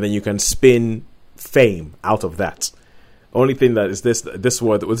and then you can spin fame out of that. Only thing that is this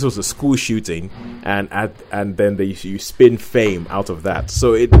was a school shooting, and then you spin fame out of that.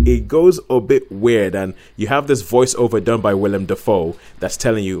 So it goes a bit weird, and you have this voiceover done by Willem Dafoe that's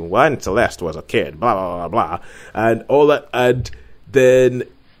telling you when Celeste was a kid, blah blah blah blah, and all that, and then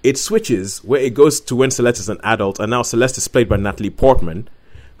it switches where it goes to when Celeste is an adult, and now Celeste is played by Natalie Portman,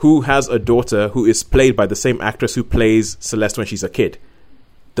 who has a daughter who is played by the same actress who plays Celeste when she's a kid.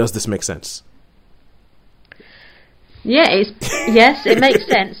 Does this make sense? Yeah, yes, it makes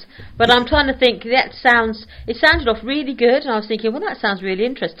sense. But I'm trying to think. It sounded off really good, and I was thinking, well, that sounds really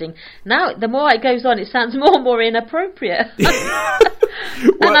interesting. Now, the more it goes on, it sounds more and more inappropriate.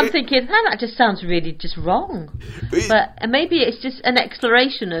 And I'm thinking, that just sounds really just wrong. But maybe it's just an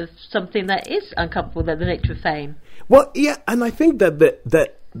exploration of something that is uncomfortable, the nature of fame. Well, yeah, and I think that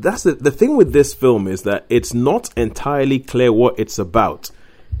that's the thing with this film is that it's not entirely clear what it's about.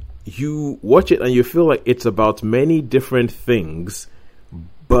 you watch it and you feel like it's about many different things,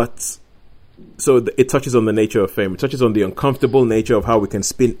 but so it touches on the nature of fame. It touches on the uncomfortable nature of how we can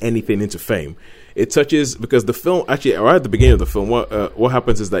spin anything into fame. It touches, because the film, actually, right at the beginning of the film, what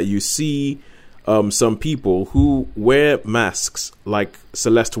happens is that you see some people who wear masks like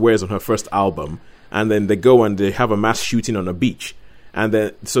Celeste wears on her first album, and then they go and they have a mass shooting on a beach. And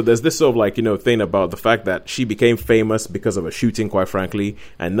then, so there's this sort of like, thing about the fact that she became famous because of a shooting, quite frankly.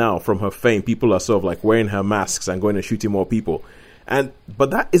 And now from her fame, people are sort of like wearing her masks and going and shooting more people.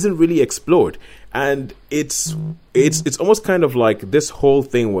 But that isn't really explored. And it's almost kind of like this whole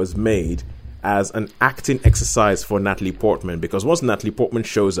thing was made as an acting exercise for Natalie Portman, because once Natalie Portman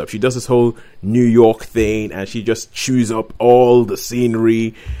shows up, she does this whole New York thing and she just chews up all the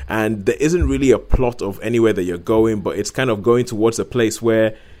scenery, and there isn't really a plot of anywhere that you're going, but it's kind of going towards a place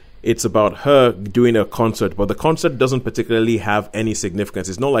where it's about her doing a concert, but the concert doesn't particularly have any significance.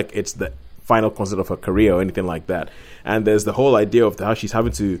 It's not like it's the final concert of her career or anything like that. And there's the whole idea of how she's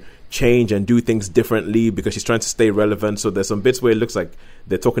having to change and do things differently because she's trying to stay relevant. So there's some bits where it looks like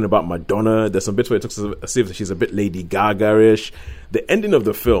they're talking about Madonna. There's some bits where it looks as if she's a bit Lady Gaga-ish. The ending of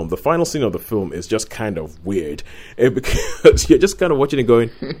the film, the final scene of the film, is just kind of weird, because you're just kind of watching it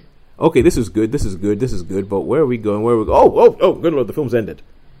going, okay, this is good, but where are we going? Oh, good Lord, the film's ended.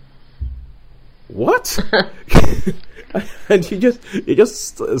 What? And you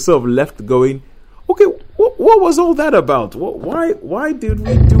just sort of left going, okay, what was all that about? Why did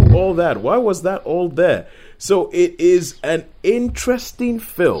we do all that? Why was that all there? So it is an interesting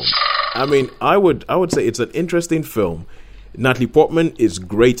film. I mean, I would say it's an interesting film. Natalie Portman is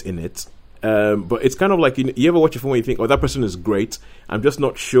great in it, but it's kind of like, you ever watch a film where you think, oh, that person is great, I'm just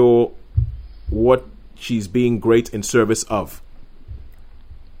not sure what she's being great in service of.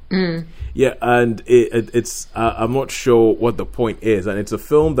 Yeah, and it's I'm not sure what the point is, and it's a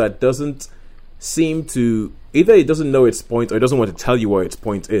film that doesn't seem to, either it doesn't know its point or it doesn't want to tell you what its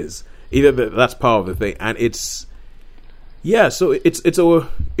point is. Either that's part of the thing, and it's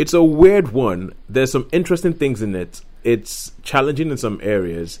a weird one. There's some interesting things in it. It's challenging in some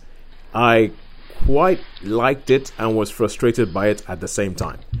areas. I quite liked it and was frustrated by it at the same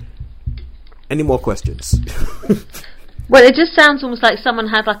time. Any more questions? Well, it just sounds almost like someone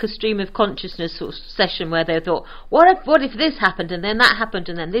had like a stream of consciousness sort of session where they thought, what if this happened, and then that happened,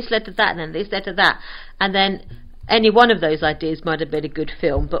 and then this led to that, and then this led to that, and then any one of those ideas might have been a good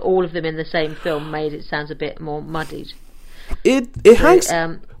film, but all of them in the same film made it sound a bit more muddied. It hangs.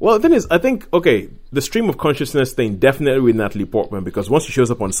 Well, the thing is, I think, okay, the stream of consciousness thing definitely with Natalie Portman, because once she shows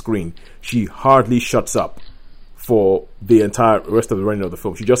up on screen, she hardly shuts up for the entire rest of the running of the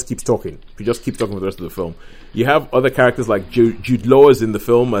film. She just keeps talking. She just keeps talking for the rest of the film. You have other characters like Jude Law is in the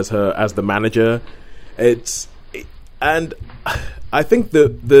film as the manager. And I think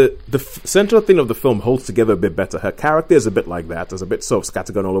the central thing of the film holds together a bit better. Her character is a bit like that. There's a bit sort of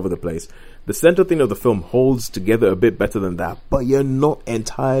scattergun all over the place. The central thing of the film holds together a bit better than that, but you're not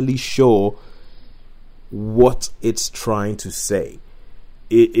entirely sure what it's trying to say.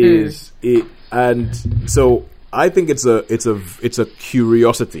 And so I think it's a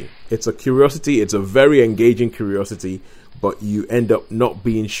curiosity. It's a curiosity. It's a very engaging curiosity, but you end up not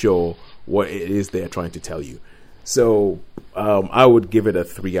being sure what it is they're trying to tell you. So I would give it a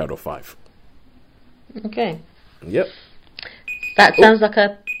 3 out of 5. Okay. Yep. That sounds like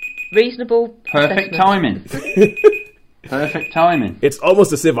a reasonable perfect assessment. timing. Perfect timing. It's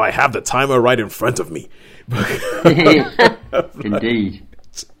almost as if I have the timer right in front of me. Indeed.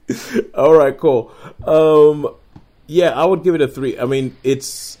 All right, cool. Yeah, I would give it a 3. I mean,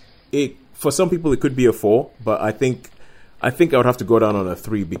 for some people it could be a 4, but I think I would have to go down on a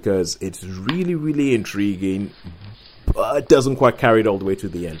 3 because it's really, really intriguing, but it doesn't quite carry it all the way to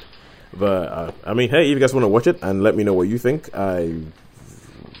the end. But I mean, hey, if you guys want to watch it and let me know what you think, that'd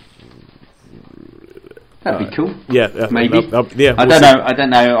be cool. Yeah, maybe. Yeah, I don't know.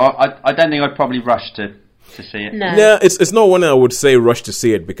 I don't think I'd probably rush to see it. No. Yeah, it's not one I would say rush to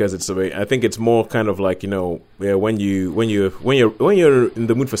see it because I think it's more kind of like, when you're in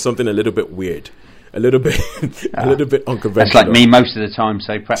the mood for something a little bit weird, a little bit unconventional. That's like me most of the time,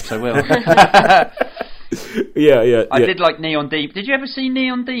 so perhaps I will. Yeah. I did like Neon Demon. Did you ever see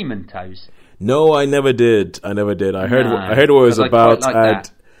Neon Demon, Toes? No, I never did. I heard what it was about. I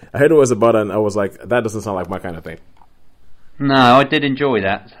heard what it was about, and I was like, that doesn't sound like my kind of thing. No, I did enjoy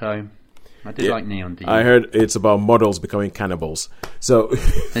that. So I did like Neon Demon. I heard it's about models becoming cannibals. So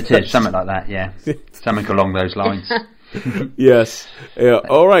it is something like that. Yeah, something along those lines. Yes. Yeah.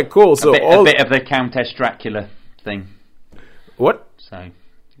 All right. Cool. So a bit of the Countess Dracula thing. What? So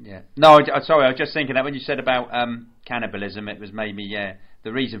Yeah. No, sorry, I was just thinking that when you said about cannibalism, it was made me,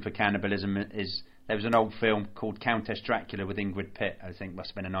 the reason for cannibalism is there was an old film called Countess Dracula with Ingrid Pitt, I think must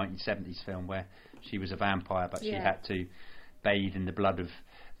have been a 1970s film, where she was a vampire, but she had to bathe in the blood of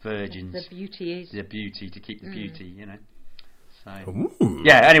virgins. The beauty to keep the beauty, you know. So, Ooh.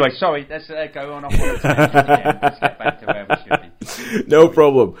 yeah, anyway, sorry, let's go on off on a tangent again. Let's get back to where we should be. No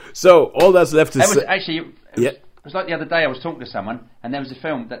problem. So, all that's left to say... It was like the other day I was talking to someone and there was a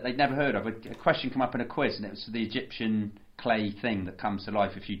film that they'd never heard of. A question come up in a quiz and it was the Egyptian clay thing that comes to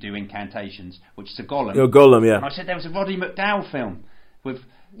life if you do incantations, which is a golem. Your golem, yeah. And I said there was a Roddy McDowall film with,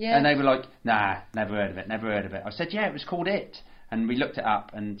 and they were like, nah, never heard of it. I said, yeah, it was called It. And we looked it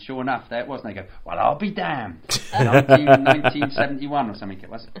up, and sure enough, there it was. And they go, well, I'll be damned. 1971 or something it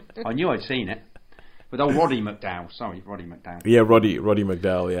was. I knew I'd seen it. With old Roddy McDowall. Sorry, Roddy McDowall. Yeah, Roddy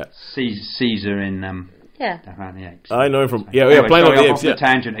McDowall, yeah. Caesar in... Yeah. the Apes. I know him from... Yeah, anyway, Planet of the I'm Apes, off the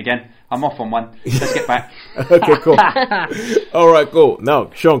tangent again. I'm off on one. Let's get back. Okay, cool. All right, cool. Now,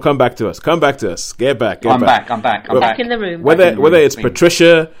 Sean, come back to us. Get back. I'm back in the room. Whether it's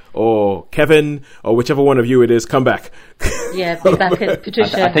Patricia or Kevin or whichever one of you it is, come back. Yeah, be back at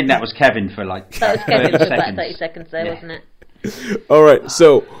Patricia. I think that was Kevin for like that was Kevin 30 for about seconds. 30 seconds there, wasn't it? All right,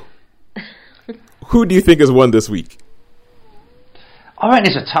 so who do you think has won this week? I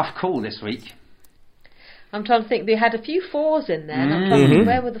reckon it's a tough call this week. I'm trying to think. We had a few fours in there. And I'm trying to think,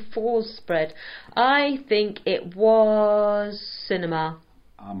 where were the fours spread? I think it was cinema.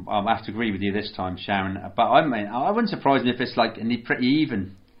 I'll have to agree with you this time, Sharon. But I mean, I wouldn't surprise me if it's like pretty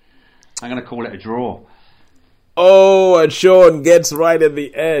even. I'm going to call it a draw. Oh, and Sean gets right at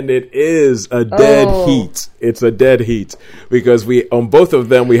the end. It is a dead heat. It's a dead heat because on both of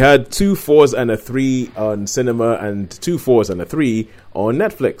them we had 2 4s and a 3 on cinema and 2 4s and a 3 on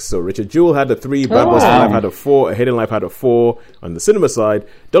Netflix. So Richard Jewell had a 3, Bad Boys for Life had a 4, A Hidden Life had a 4 on the cinema side.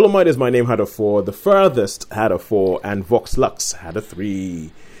 Dolomite Is My Name had a 4, The Furthest had a 4, and Vox Lux had a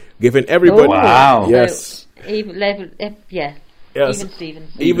 3. Giving everybody yes. So, yeah. Yes.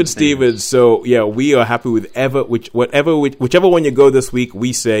 Even Stevens. So yeah, we are happy with whichever one you go this week.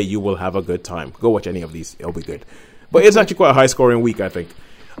 We say you will have a good time. Go watch any of these; it'll be good. But it's actually quite a high-scoring week, I think.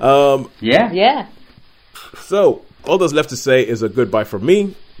 Yeah. So all that's left to say is a goodbye from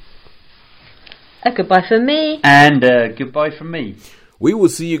me. A goodbye from me. And goodbye from me. We will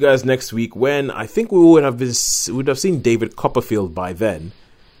see you guys next week when I think we would have seen David Copperfield by then.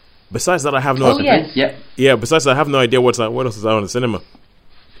 Besides that, I have no idea. Yeah. Besides, I have no idea what else is out in the cinema.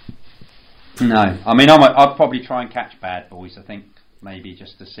 No, I mean, I'll probably try and catch Bad Boys. I think maybe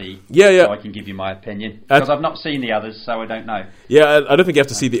just to see. Yeah. So I can give you my opinion because I've not seen the others, so I don't know. Yeah, I don't think you have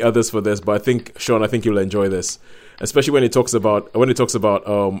to see the others for this, but I think Sean, you'll enjoy this, especially when it talks about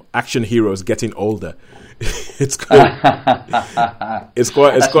action heroes getting older. It's good. It's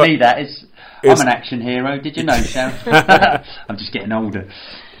me. I'm an action hero. Did you know, Sharon? I'm just getting older.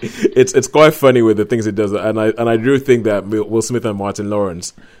 It's quite funny with the things it does, and I do think that Will Smith and Martin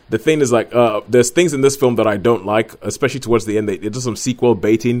Lawrence. The thing is, like, there's things in this film that I don't like, especially towards the end. They do some sequel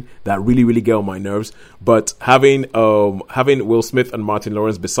baiting that really, really get on my nerves. But having Will Smith and Martin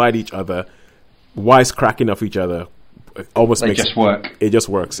Lawrence beside each other, wisecracking off each other, it just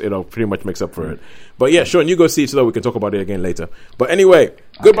works. It pretty much makes up for it. But yeah, Sean, you go see it so that we can talk about it again later. But anyway,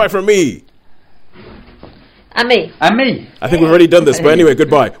 goodbye from me. And me. I think we've already done this, but anyway,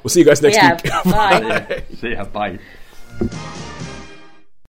 goodbye. We'll see you guys next week. Bye. See ya, bye.